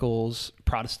evangelicals,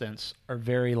 Protestants, are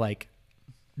very like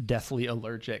deathly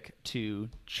allergic to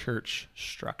church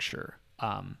structure.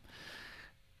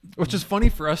 Which is funny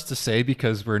for us to say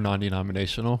because we're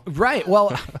non-denominational. Right.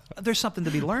 Well, there's something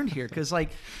to be learned here because, like,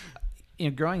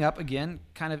 growing up again,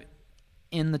 kind of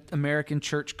in the American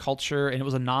church culture, and it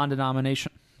was a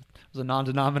non-denominational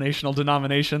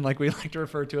denomination, like we like to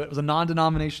refer to it. It was a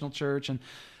non-denominational church,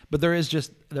 but there's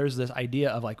this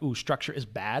idea of like, ooh, structure is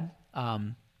bad.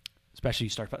 Especially you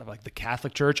start with like the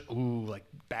Catholic Church, ooh, like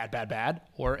bad,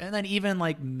 and then even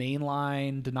like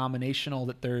mainline denominational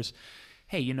that there's.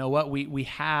 Hey, you know what? We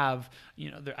have,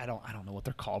 I don't know what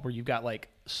they're called, where you've got like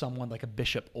someone like a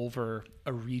bishop over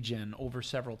a region, over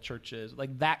several churches,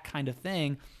 like that kind of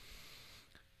thing.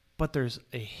 But there's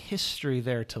a history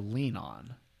there to lean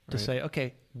on to say,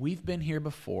 okay, we've been here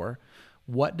before.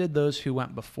 What did those who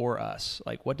went before us,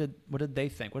 like what did they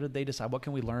think? What did they decide? What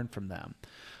can we learn from them?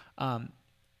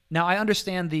 Now I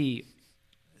understand the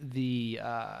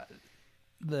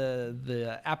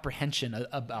apprehension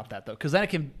about that though, because then it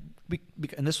can.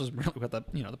 And this was really what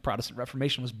the Protestant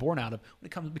Reformation was born out of. When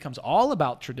it becomes all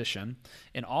about tradition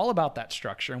and all about that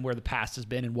structure and where the past has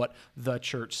been and what the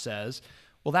church says,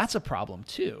 well, that's a problem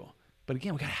too. But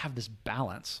again, we got to have this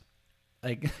balance.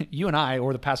 Like you and I,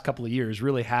 over the past couple of years,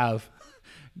 really have,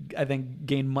 I think,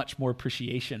 gained much more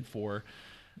appreciation for.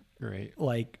 Right.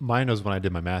 Like mine was when I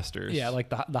did my master's. Yeah, like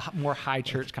the more high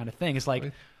church kind of thing. It's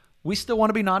like we still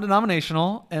want to be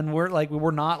non-denominational, and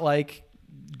we're not like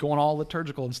going all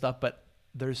liturgical and stuff, but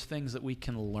there's things that we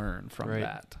can learn from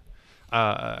that.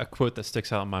 A quote that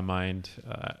sticks out in my mind,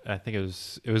 I think it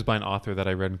was by an author that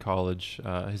I read in college.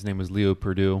 His name was Leo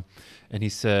Perdue, and he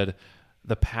said,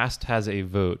 "The past has a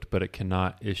vote, but it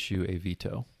cannot issue a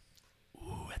veto."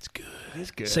 Ooh, that's good.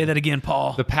 That's good. Say that again,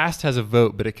 Paul. The past has a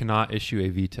vote, but it cannot issue a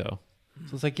veto.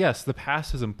 So it's like, yes, the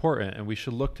past is important, and we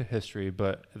should look to history,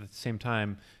 but at the same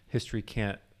time, history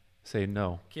can't say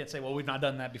no. Can't say, well, we've not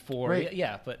done that before. Right.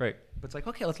 Yeah, but it's like,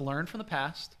 okay, let's learn from the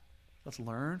past. But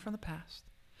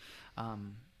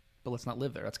let's not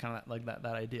live there. That's kind of like that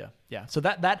idea. Yeah. So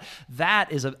that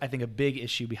is I think a big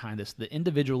issue behind this. The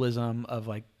individualism of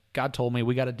like, God told me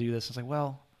we got to do this. It's like,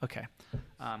 well, okay.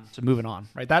 So moving on,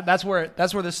 right? That's where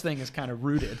this thing is kind of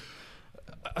rooted.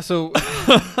 So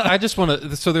I just want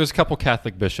to. So there's a couple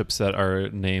Catholic bishops that are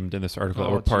named in this article that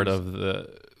were part of the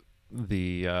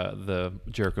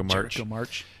Jericho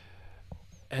March.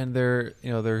 And they're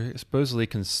supposedly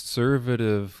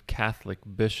conservative Catholic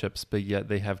bishops, but yet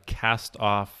they have cast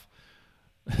off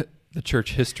the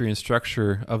church history and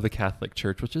structure of the Catholic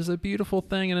Church, which is a beautiful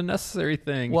thing and a necessary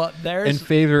thing. Well, in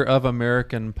favor of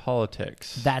American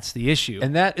politics. That's the issue,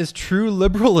 and that is true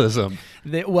liberalism.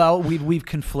 We've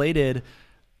conflated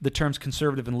the terms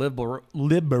conservative and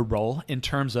liberal in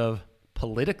terms of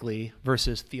politically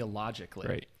versus theologically.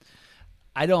 Right.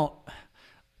 I don't.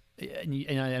 And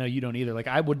I know you don't either. Like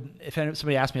I would, if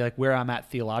somebody asked me like where I'm at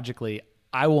theologically,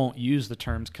 I won't use the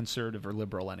terms conservative or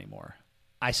liberal anymore.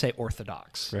 I say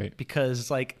orthodox, right? Because it's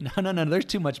like no, there's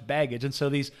too much baggage, and so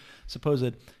these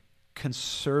supposed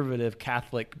conservative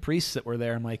Catholic priests that were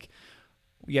there, I'm like,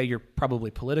 yeah, you're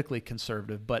probably politically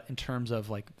conservative, but in terms of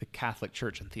like the Catholic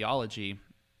Church and theology,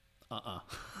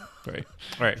 Right.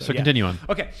 All right. So continue on.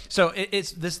 Okay. So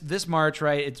it's this march,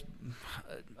 right? It's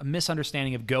a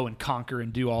misunderstanding of go and conquer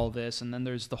and do all this. And then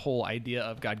there's the whole idea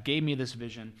of God gave me this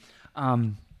vision.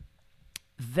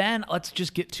 Then let's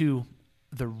just get to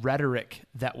the rhetoric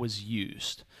that was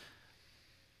used.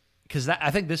 Because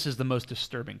I think this is the most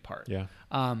disturbing part. Yeah.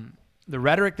 The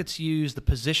rhetoric that's used, the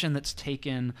position that's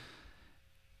taken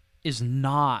is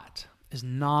not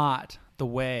the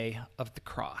way of the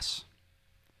cross.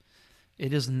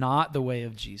 It is not the way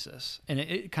of Jesus. And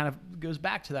it kind of goes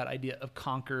back to that idea of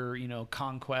conquer,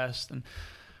 conquest. And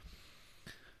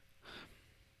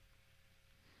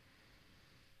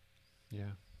yeah.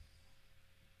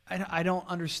 I don't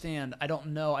understand. I don't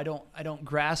know. I don't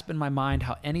grasp in my mind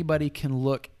how anybody can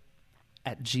look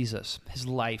at Jesus, his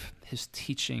life, his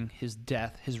teaching, his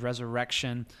death, his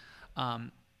resurrection,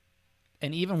 and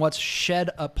even what's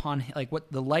shed upon him, like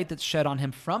what the light that's shed on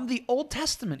him from the Old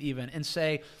Testament even, and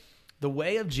say, the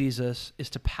way of Jesus is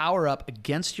to power up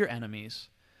against your enemies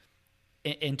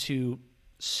and to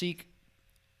seek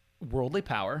worldly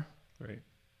power, right?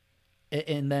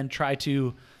 And then try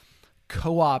to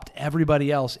co-opt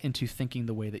everybody else into thinking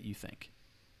the way that you think.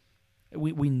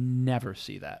 We never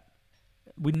see that.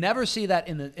 We never see that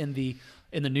in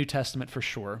the New Testament for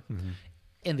sure. Mm-hmm.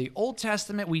 In the Old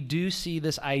Testament, we do see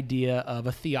this idea of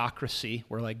a theocracy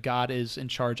where like God is in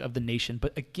charge of the nation,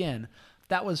 but again,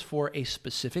 that was for a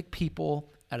specific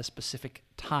people at a specific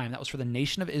time. That was for the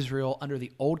nation of Israel under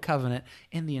the Old Covenant,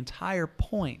 and the entire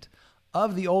point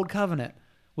of the Old Covenant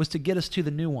was to get us to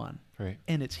the new one. Right.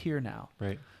 And it's here now.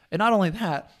 Right. And not only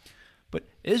that, but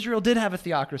Israel did have a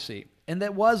theocracy. And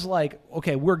that was like,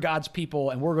 okay, we're God's people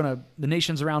and the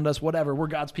nations around us, whatever, we're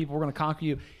God's people, we're going to conquer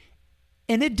you.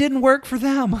 And it didn't work for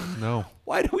them. No.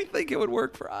 Why do we think it would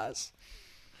work for us?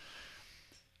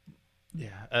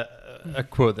 Yeah. A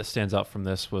quote that stands out from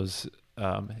this was,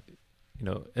 and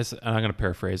I'm going to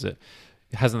paraphrase it.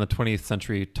 Hasn't the 20th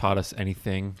century taught us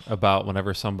anything about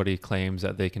whenever somebody claims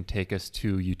that they can take us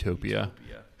to utopia?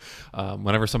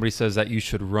 Whenever somebody says that you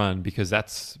should run, because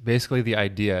that's basically the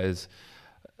idea is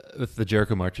with the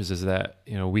Jericho marches is that,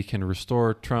 we can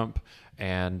restore Trump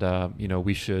and,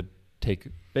 we should take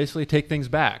things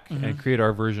back and create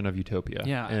our version of utopia.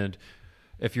 Yeah. And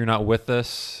if you're not with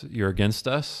us, you're against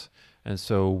us. And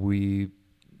so we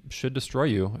should destroy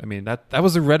you. I mean, that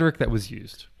was the rhetoric that was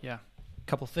used. Yeah. A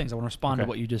couple of things. I want to respond to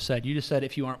what you just said. You just said,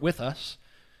 if you aren't with us,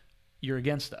 you're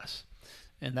against us.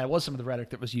 And that was some of the rhetoric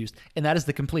that was used. And that is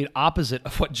the complete opposite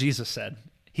of what Jesus said.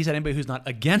 He said, anybody who's not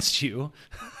against you,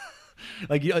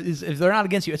 if they're not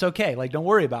against you, it's okay. Don't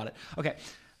worry about it. Okay.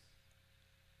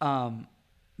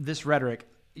 This rhetoric,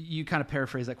 you kind of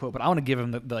paraphrase that quote, but I want to give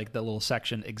him the little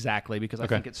section exactly because I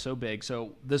think it's so big.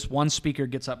 So this one speaker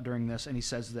gets up during this and he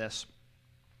says this: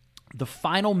 the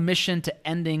final mission to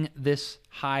ending this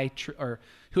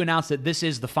who announced that this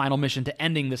is the final mission to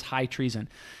ending this high treason.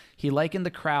 He likened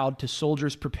the crowd to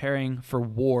soldiers preparing for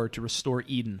war to restore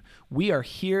Eden. We are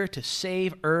here to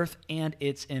save Earth and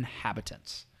its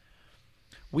inhabitants.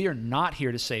 We are not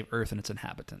here to save Earth and its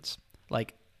inhabitants.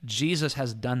 Jesus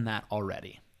has done that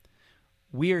already.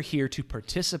 We are here to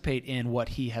participate in what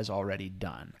he has already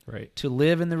done. Right. To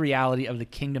live in the reality of the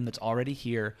kingdom that's already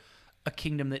here, a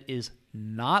kingdom that is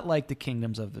not like the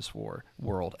kingdoms of this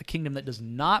world, a kingdom that does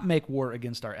not make war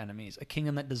against our enemies, a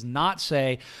kingdom that does not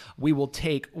say we will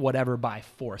take whatever by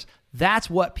force. That's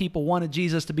what people wanted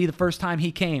Jesus to be the first time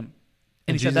he came.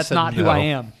 And he said, that's not who I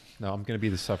am. No, I'm going to be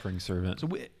the suffering servant. So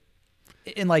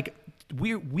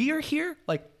we are here.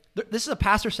 This is a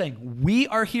pastor saying, we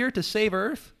are here to save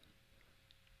Earth.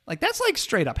 That's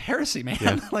straight up heresy, man.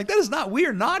 Yeah. That is not, we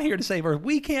are not here to save Earth.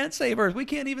 We can't save Earth. We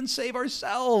can't even save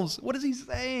ourselves. What is he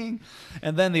saying?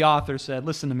 And then the author said,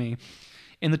 listen to me.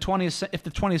 If the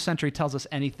 20th century tells us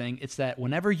anything, it's that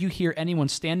whenever you hear anyone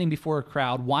standing before a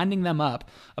crowd, winding them up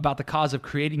about the cause of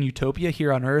creating utopia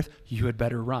here on Earth, you had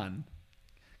better run.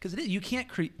 Because you can't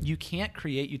create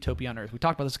utopia on Earth. We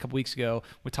talked about this a couple weeks ago.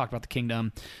 We talked about the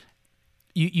kingdom.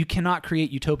 You cannot create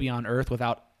utopia on Earth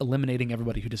without eliminating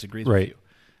everybody who disagrees with you.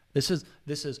 This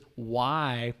is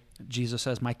why Jesus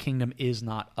says, my kingdom is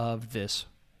not of this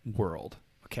world.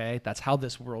 Okay? That's how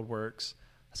this world works.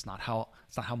 It's not how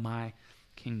my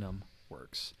kingdom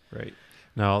works. Right.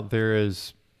 Now there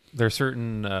are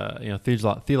certain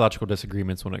theological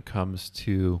disagreements when it comes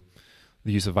to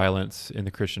the use of violence in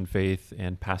the Christian faith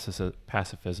and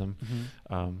pacifism.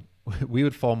 Mm-hmm. We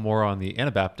would fall more on the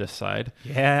Anabaptist side.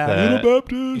 Yeah, that,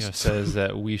 Anabaptist says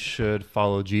that we should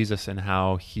follow Jesus and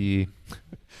how he,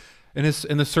 in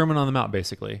the Sermon on the Mount,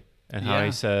 basically, and how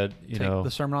he said,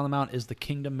 the Sermon on the Mount is the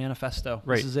kingdom manifesto.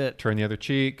 Right. This is it. Turn the other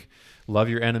cheek, love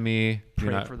your enemy,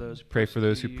 pray for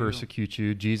those who persecute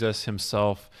you. Jesus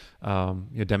himself,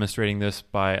 demonstrating this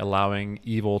by allowing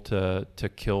evil to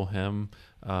kill him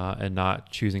and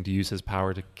not choosing to use his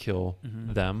power to kill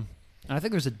them. And I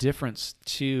think there's a difference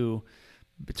too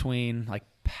between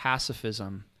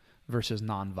pacifism versus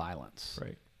nonviolence.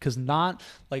 Right. Because the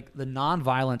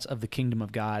nonviolence of the kingdom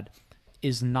of God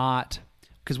is not,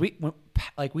 because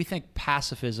we think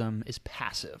pacifism is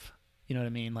passive. You know what I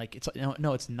mean?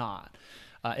 No, it's not.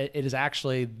 It is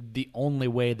actually the only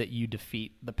way that you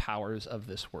defeat the powers of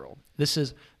this world. This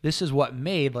is what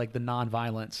made the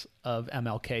nonviolence of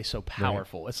MLK so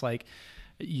powerful. Right. It's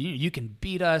you can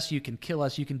beat us, you can kill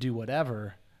us, you can do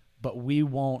whatever, but we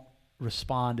won't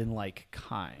respond in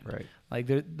kind. Right.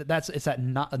 It's that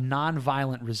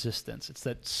non-violent resistance. It's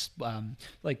that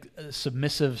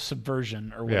submissive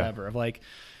subversion or whatever of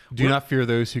do not fear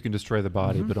those who can destroy the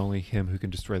body, but only him who can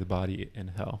destroy the body in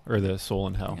hell, or the soul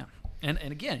in hell. Yeah.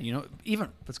 And again, even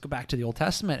let's go back to the Old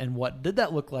Testament and what did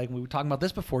that look like? We were talking about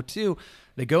this before too.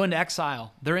 They go into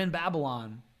exile. They're in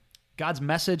Babylon. God's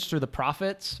message through the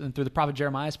prophets and through the prophet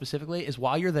Jeremiah specifically is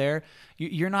while you're there,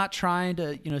 you're not trying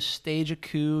to stage a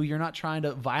coup. You're not trying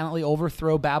to violently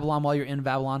overthrow Babylon while you're in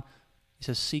Babylon. He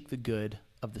says, seek the good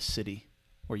of the city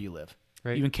where you live.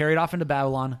 Right. You've been carried off into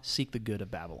Babylon. Seek the good of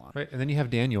Babylon. Right. And then you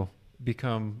have Daniel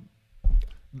become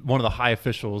one of the high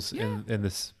officials in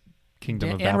this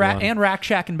kingdom of Babylon. And Rack,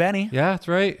 Shack, and Benny. Yeah, that's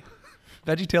right.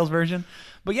 VeggieTales version.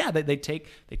 But yeah, they take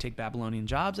Babylonian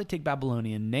jobs, they take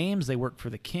Babylonian names, they work for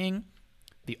the king.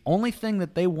 The only thing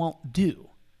that they won't do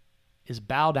is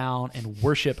bow down and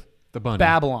worship The bunny.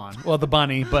 Babylon. Well, the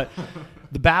bunny, but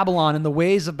the Babylon and the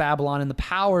ways of Babylon and the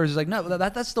powers is like, no,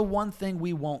 that's the one thing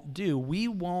we won't do. We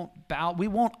won't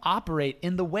operate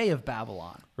in the way of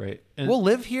Babylon. Right. We'll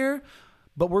live here,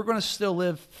 but we're going to still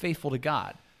live faithful to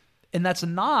God. And that's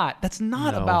not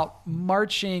No. about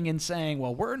marching and saying,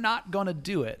 well, we're not going to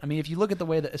do it. I mean, if you look at the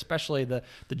way that especially the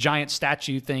giant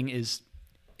statue thing is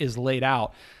laid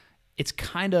out, it's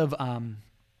kind of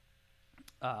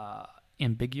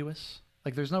ambiguous.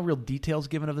 Like there's no real details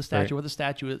given of the statue, Right. what the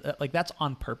statue is. Like that's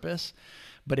on purpose.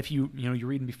 But if you're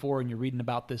reading before and you're reading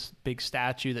about this big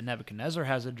statue that Nebuchadnezzar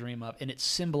has a dream of, and it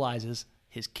symbolizes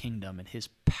his kingdom and his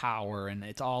power, and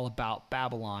it's all about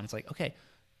Babylon. It's like, okay,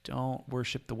 don't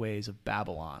worship the ways of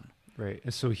Babylon. Right.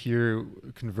 And so here,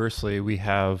 conversely, we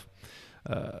have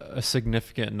a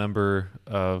significant number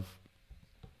of,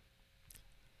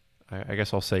 I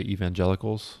guess I'll say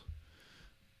evangelicals,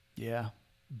 Yeah.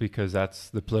 because that's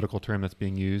the political term that's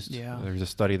being used. Yeah. There's a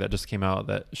study that just came out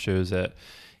that shows that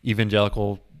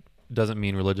evangelical doesn't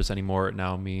mean religious anymore. It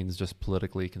now means just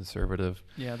politically conservative.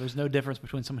 Yeah, there's no difference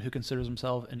between someone who considers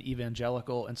himself an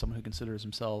evangelical and someone who considers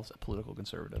themselves a political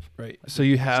conservative. Right. So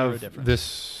you have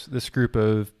difference. this group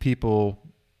of people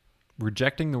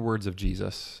rejecting the words of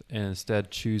Jesus and instead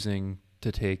choosing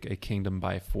to take a kingdom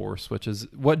by force, which is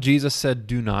what Jesus said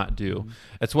do not do.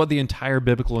 It's what the entire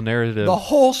biblical narrative The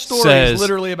whole story says, is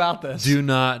literally about this. do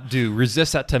not do.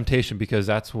 Resist that temptation, because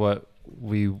that's what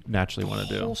we naturally want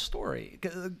to The do. whole story.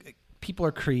 People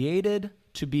are created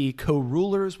to be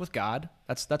co-rulers with God.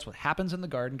 That's what happens in the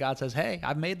garden. God says, hey,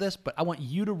 I've made this, but I want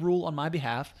you to rule on my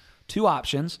behalf. Two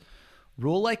options: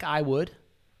 rule like I would,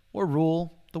 or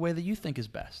rule the way that you think is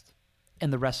best.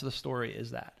 And the rest of the story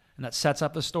is that. And that sets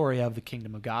up the story of the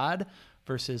kingdom of God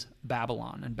versus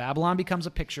Babylon. And Babylon becomes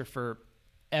a picture for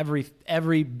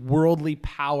every worldly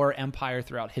power empire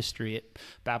throughout history.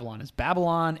 Babylon is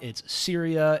Babylon, it's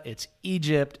Syria, it's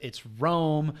Egypt, it's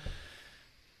Rome.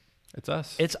 It's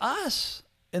us. It's us.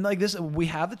 And like this, we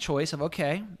have the choice of,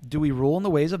 okay, do we rule in the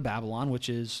ways of Babylon, which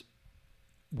is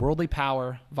worldly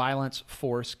power, violence,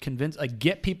 force,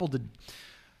 get people to...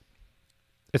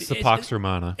 It's the Pax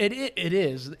Romana. It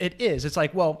is. It's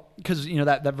like, well, because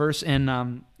that verse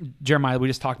in Jeremiah we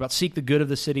just talked about, seek the good of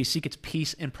the city, seek its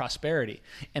peace and prosperity.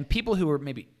 And people who are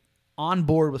maybe on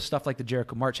board with stuff like the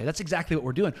Jericho March, that's exactly what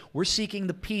we're doing. We're seeking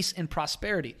the peace and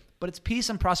prosperity. But it's peace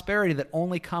and prosperity that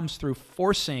only comes through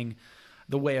forcing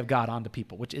the way of God onto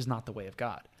people, which is not the way of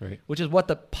God. Right. Which is what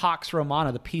the Pax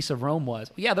Romana, the peace of Rome, was.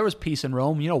 Yeah, there was peace in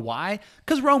Rome. You know why?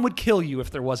 Because Rome would kill you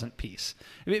if there wasn't peace.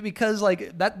 Because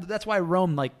that's why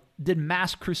Rome did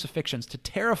mass crucifixions to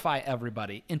terrify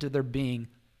everybody into there being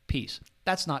peace.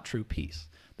 That's not true peace.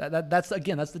 That's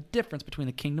the difference between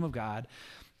the kingdom of God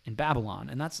and Babylon,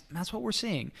 and that's what we're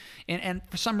seeing. And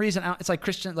for some reason, it's like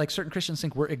certain Christians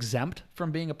think we're exempt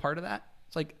from being a part of that.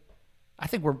 It's like I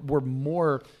think we're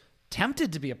more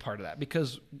tempted to be a part of that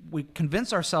because we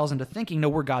convince ourselves into thinking, no,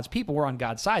 we're God's people, we're on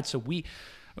God's side. So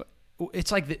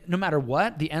it's like no matter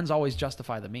what, the ends always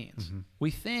justify the means. Mm-hmm.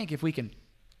 We think if we can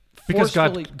because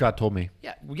God told me.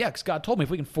 Yeah, because God told me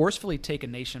if we can forcefully take a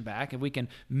nation back, if we can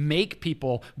make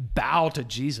people bow to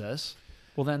Jesus,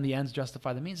 well, then the ends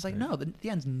justify the means. It's like, no, the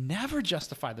ends never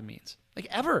justify the means, like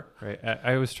ever. Right.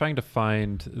 I was trying to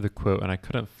find the quote, and I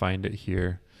couldn't find it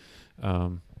here. I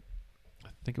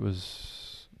think it was...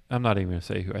 I'm not even going to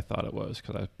say who I thought it was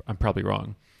because I'm probably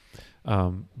wrong.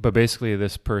 But basically,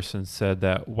 this person said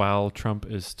that while Trump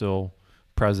is still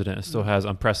president and still has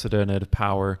unprecedented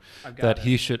power, that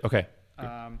he should... Okay.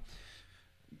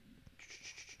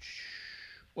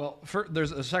 Well,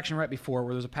 there's a section right before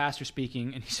where there's a pastor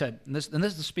speaking, and he said, and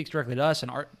this speaks directly to us,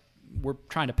 and we're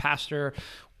trying to pastor,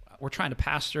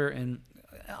 in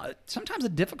sometimes a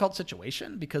difficult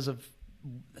situation because of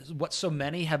what so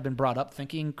many have been brought up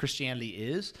thinking Christianity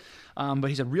is. But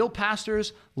he said, real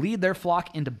pastors lead their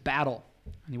flock into battle.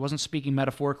 And he wasn't speaking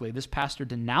metaphorically. This pastor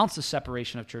denounced the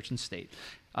separation of church and state,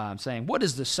 saying, what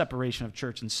is the separation of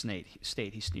church and state?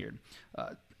 He sneered.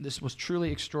 This was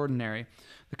truly extraordinary.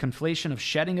 The conflation of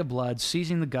shedding of blood,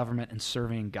 seizing the government, and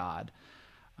serving God.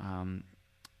 And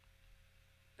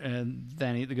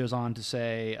then he goes on to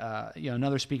say,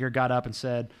 another speaker got up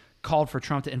and called for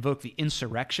Trump to invoke the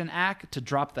Insurrection Act to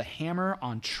drop the hammer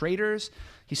on traitors.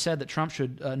 He said that Trump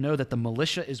should know that the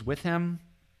militia is with him.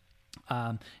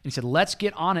 And he said, let's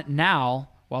get on it now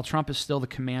while Trump is still the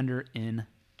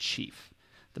commander-in-chief.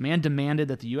 The man demanded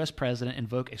that the U.S. president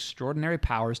invoke extraordinary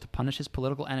powers to punish his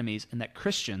political enemies and that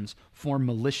Christians form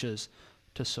militias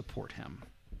to support him.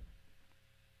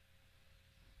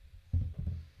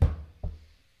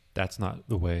 That's not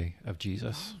the way of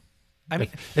Jesus. I mean,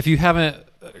 if you haven't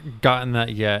gotten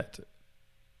that yet,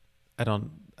 I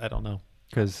don't know,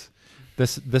 because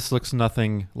this looks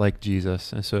nothing like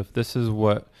Jesus. And so if this is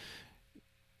what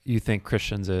you think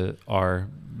Christians are,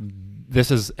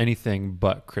 this is anything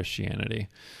but Christianity.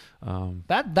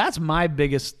 That's my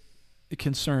biggest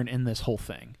concern in this whole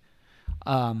thing.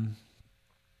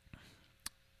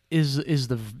 Is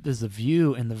the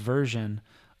view and the version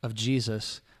of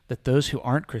Jesus that those who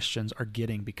aren't Christians are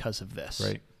getting because of this.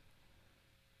 Right.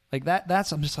 Like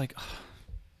that's I'm just like,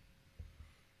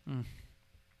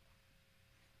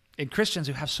 And Christians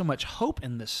who have so much hope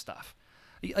in this stuff.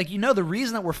 Like, the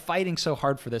reason that we're fighting so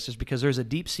hard for this is because there's a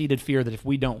deep-seated fear that if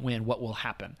we don't win, what will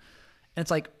happen? And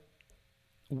it's like,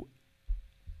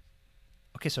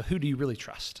 okay, so who do you really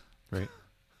trust? Right.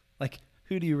 Like,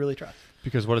 who do you really trust?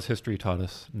 Because what has history taught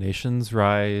us? Nations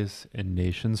rise and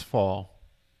nations fall.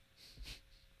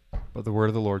 But the word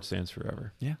of the Lord stands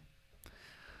forever. Yeah.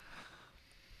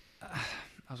 I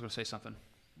was going to say something.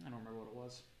 I don't remember what it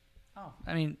was. Oh,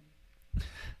 I mean,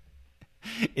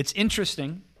 it's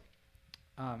interesting.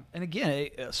 And again,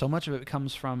 so much of it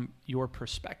comes from your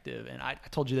perspective. And I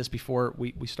told you this before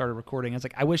we started recording. I was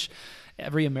like, I wish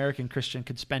every American Christian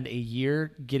could spend a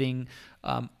year getting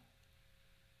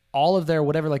all of their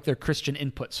whatever, like their Christian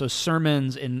input. So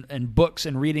sermons and books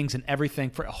and readings and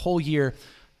everything for a whole year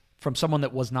from someone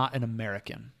that was not an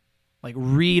American. Like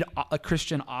read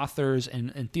Christian authors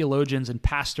and theologians and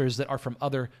pastors that are from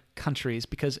other countries,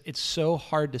 because it's so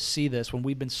hard to see this when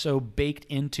we've been so baked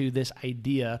into this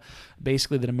idea,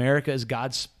 basically that America is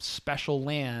God's special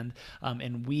land,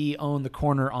 and we own the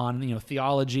corner on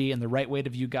theology and the right way to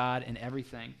view God and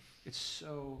everything. It's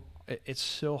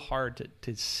so hard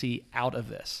to see out of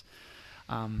this,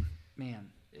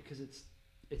 because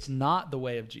it's not the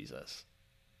way of Jesus,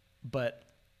 but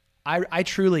I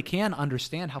truly can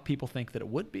understand how people think that it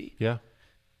would be. Yeah.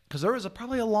 Because there was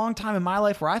probably a long time in my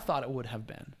life where I thought it would have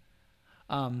been.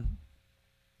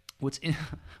 What's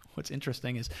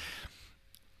interesting is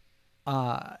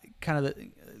kind of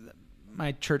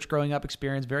my church growing up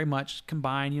experience very much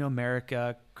combined,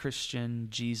 America, Christian,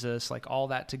 Jesus, like all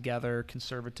that together,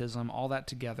 conservatism, all that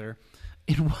together.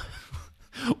 And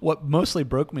what mostly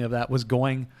broke me of that was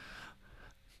going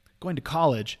to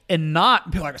college and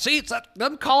not be like, see, it's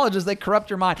them colleges, they corrupt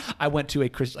your mind. I went to a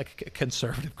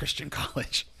conservative Christian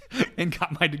college and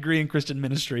got my degree in Christian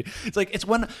ministry. It's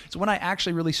when I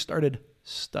actually really started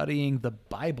studying the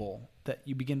Bible that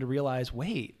you begin to realize,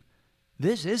 wait,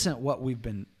 this isn't what we've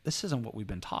been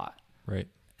taught. Right.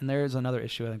 And there's another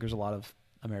issue. I think there's a lot of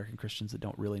American Christians that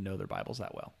don't really know their Bibles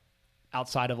that well,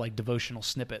 outside of like devotional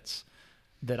snippets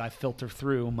that I filter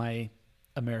through my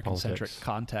American-centric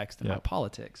context and my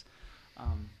politics.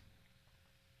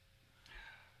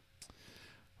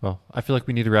 Well, I feel like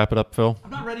we need to wrap it up, Phil.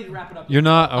 I'm not ready to wrap it up yet. You're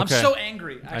not? Okay. I'm so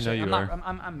angry. Actually, I know you are.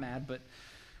 I'm mad, but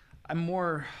I'm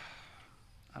more,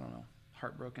 I don't know,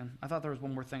 heartbroken. I thought there was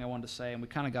one more thing I wanted to say, and we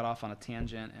kind of got off on a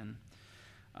tangent, and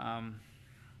I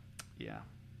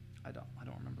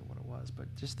don't remember what it was,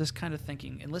 but just this kind of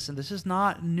thinking. And listen, this is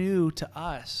not new to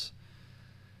us.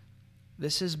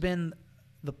 This has been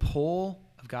the pull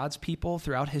of God's people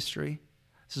throughout history.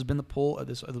 This has been the pull of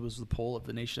this. It was the pull of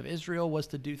the nation of Israel was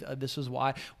to do. This is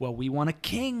why. Well, we want a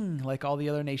king, like all the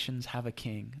other nations have a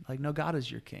king. Like, no, God is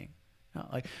your king. No,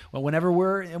 like, well, whenever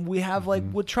we have like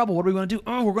with trouble, what are we going to do?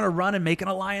 Oh, we're going to run and make an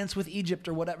alliance with Egypt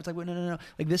or whatever. It's like, no.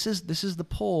 Like this is the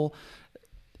pull.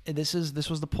 This was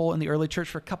the pull in the early church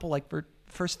for a couple, like for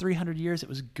first 300 years. It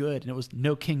was good, and it was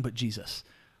no king but Jesus,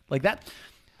 like that.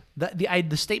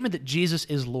 The statement that Jesus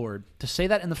is Lord, to say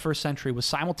that in the first century was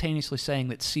simultaneously saying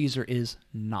that Caesar is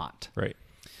not. Right.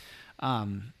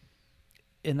 And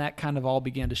that kind of all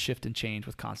began to shift and change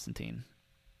with Constantine.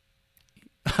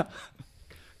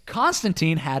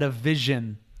 Constantine had a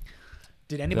vision.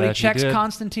 Did anybody check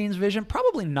Constantine's vision?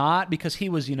 Probably not, because he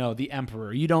was, the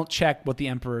emperor. You don't check what the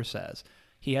emperor says.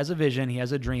 He has a vision, he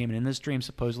has a dream, and in this dream,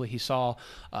 supposedly, he saw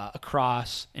a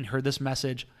cross and heard this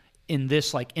message. In this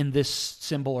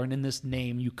symbol or in this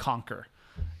name, you conquer.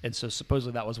 And so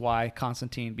supposedly that was why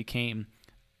Constantine became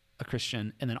a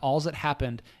Christian. And then all that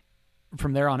happened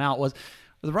from there on out was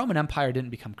the Roman Empire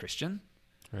didn't become Christian.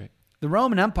 Right. The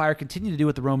Roman Empire continued to do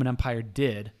what the Roman Empire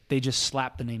did. They just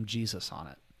slapped the name Jesus on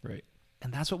it. Right.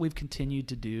 And that's what we've continued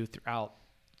to do throughout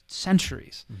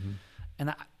centuries. Mm-hmm.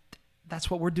 And that's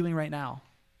what we're doing right now.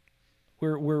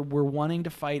 We're wanting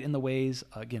to fight in the ways,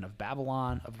 again, of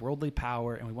Babylon, of worldly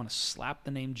power, and we want to slap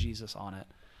the name Jesus on it.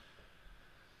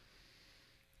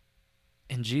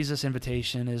 And Jesus'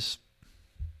 invitation is,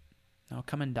 No,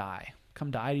 come and die.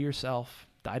 Come die to yourself.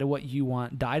 Die to what you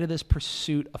want. Die to this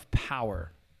pursuit of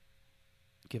power.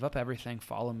 Give up everything,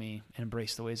 follow me, and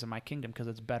embrace the ways of my kingdom because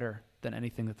it's better than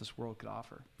anything that this world could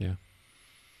offer. Yeah.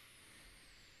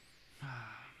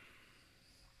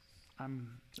 And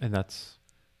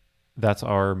that's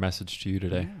our message to you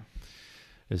today,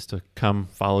 is to come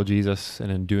follow Jesus,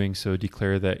 and in doing so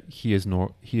declare that he is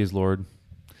Lord,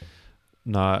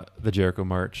 not the Jericho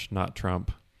March, not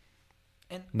Trump,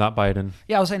 and not Biden.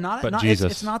 Yeah, I would say not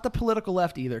Jesus. It's not the political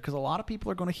left either, because a lot of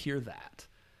people are going to hear that.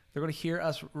 They're going to hear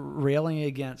us railing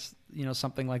against,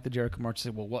 something like the Jericho March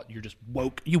and say, well, what, you're just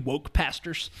woke, you woke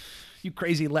pastors, you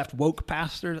crazy left woke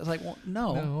pastors. It's like, well,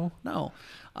 no.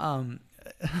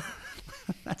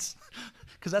 That's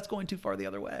because that's going too far the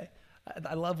other way.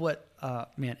 I love what,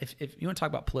 if you want to talk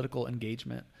about political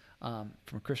engagement from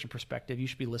a Christian perspective, you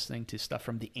should be listening to stuff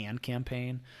from the AND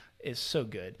campaign. It's so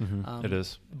good. It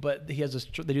is. But they do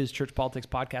this church politics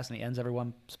podcast, and he ends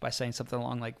everyone by saying something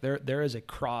along like, there is a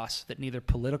cross that neither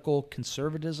political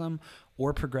conservatism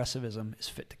or progressivism is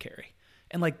fit to carry.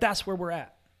 And that's where we're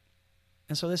at.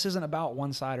 And so this isn't about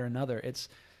one side or another. It's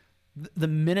the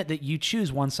minute that you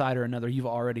choose one side or another, you've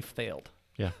already failed.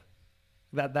 Yeah.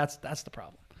 That's the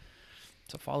problem.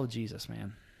 So follow Jesus,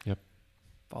 man. Yep.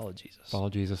 Follow Jesus. Follow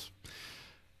Jesus.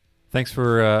 Thanks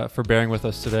for bearing with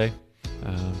us today.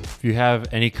 If you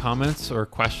have any comments or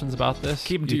questions about this,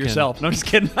 keep them to yourself. No, I'm just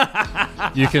kidding.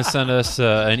 You can send us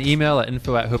an email at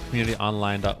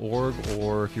info@hopecommunityonline.org,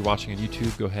 or if you're watching on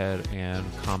YouTube, go ahead and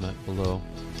comment below.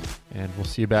 And we'll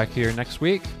see you back here next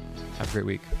week. Have a great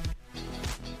week.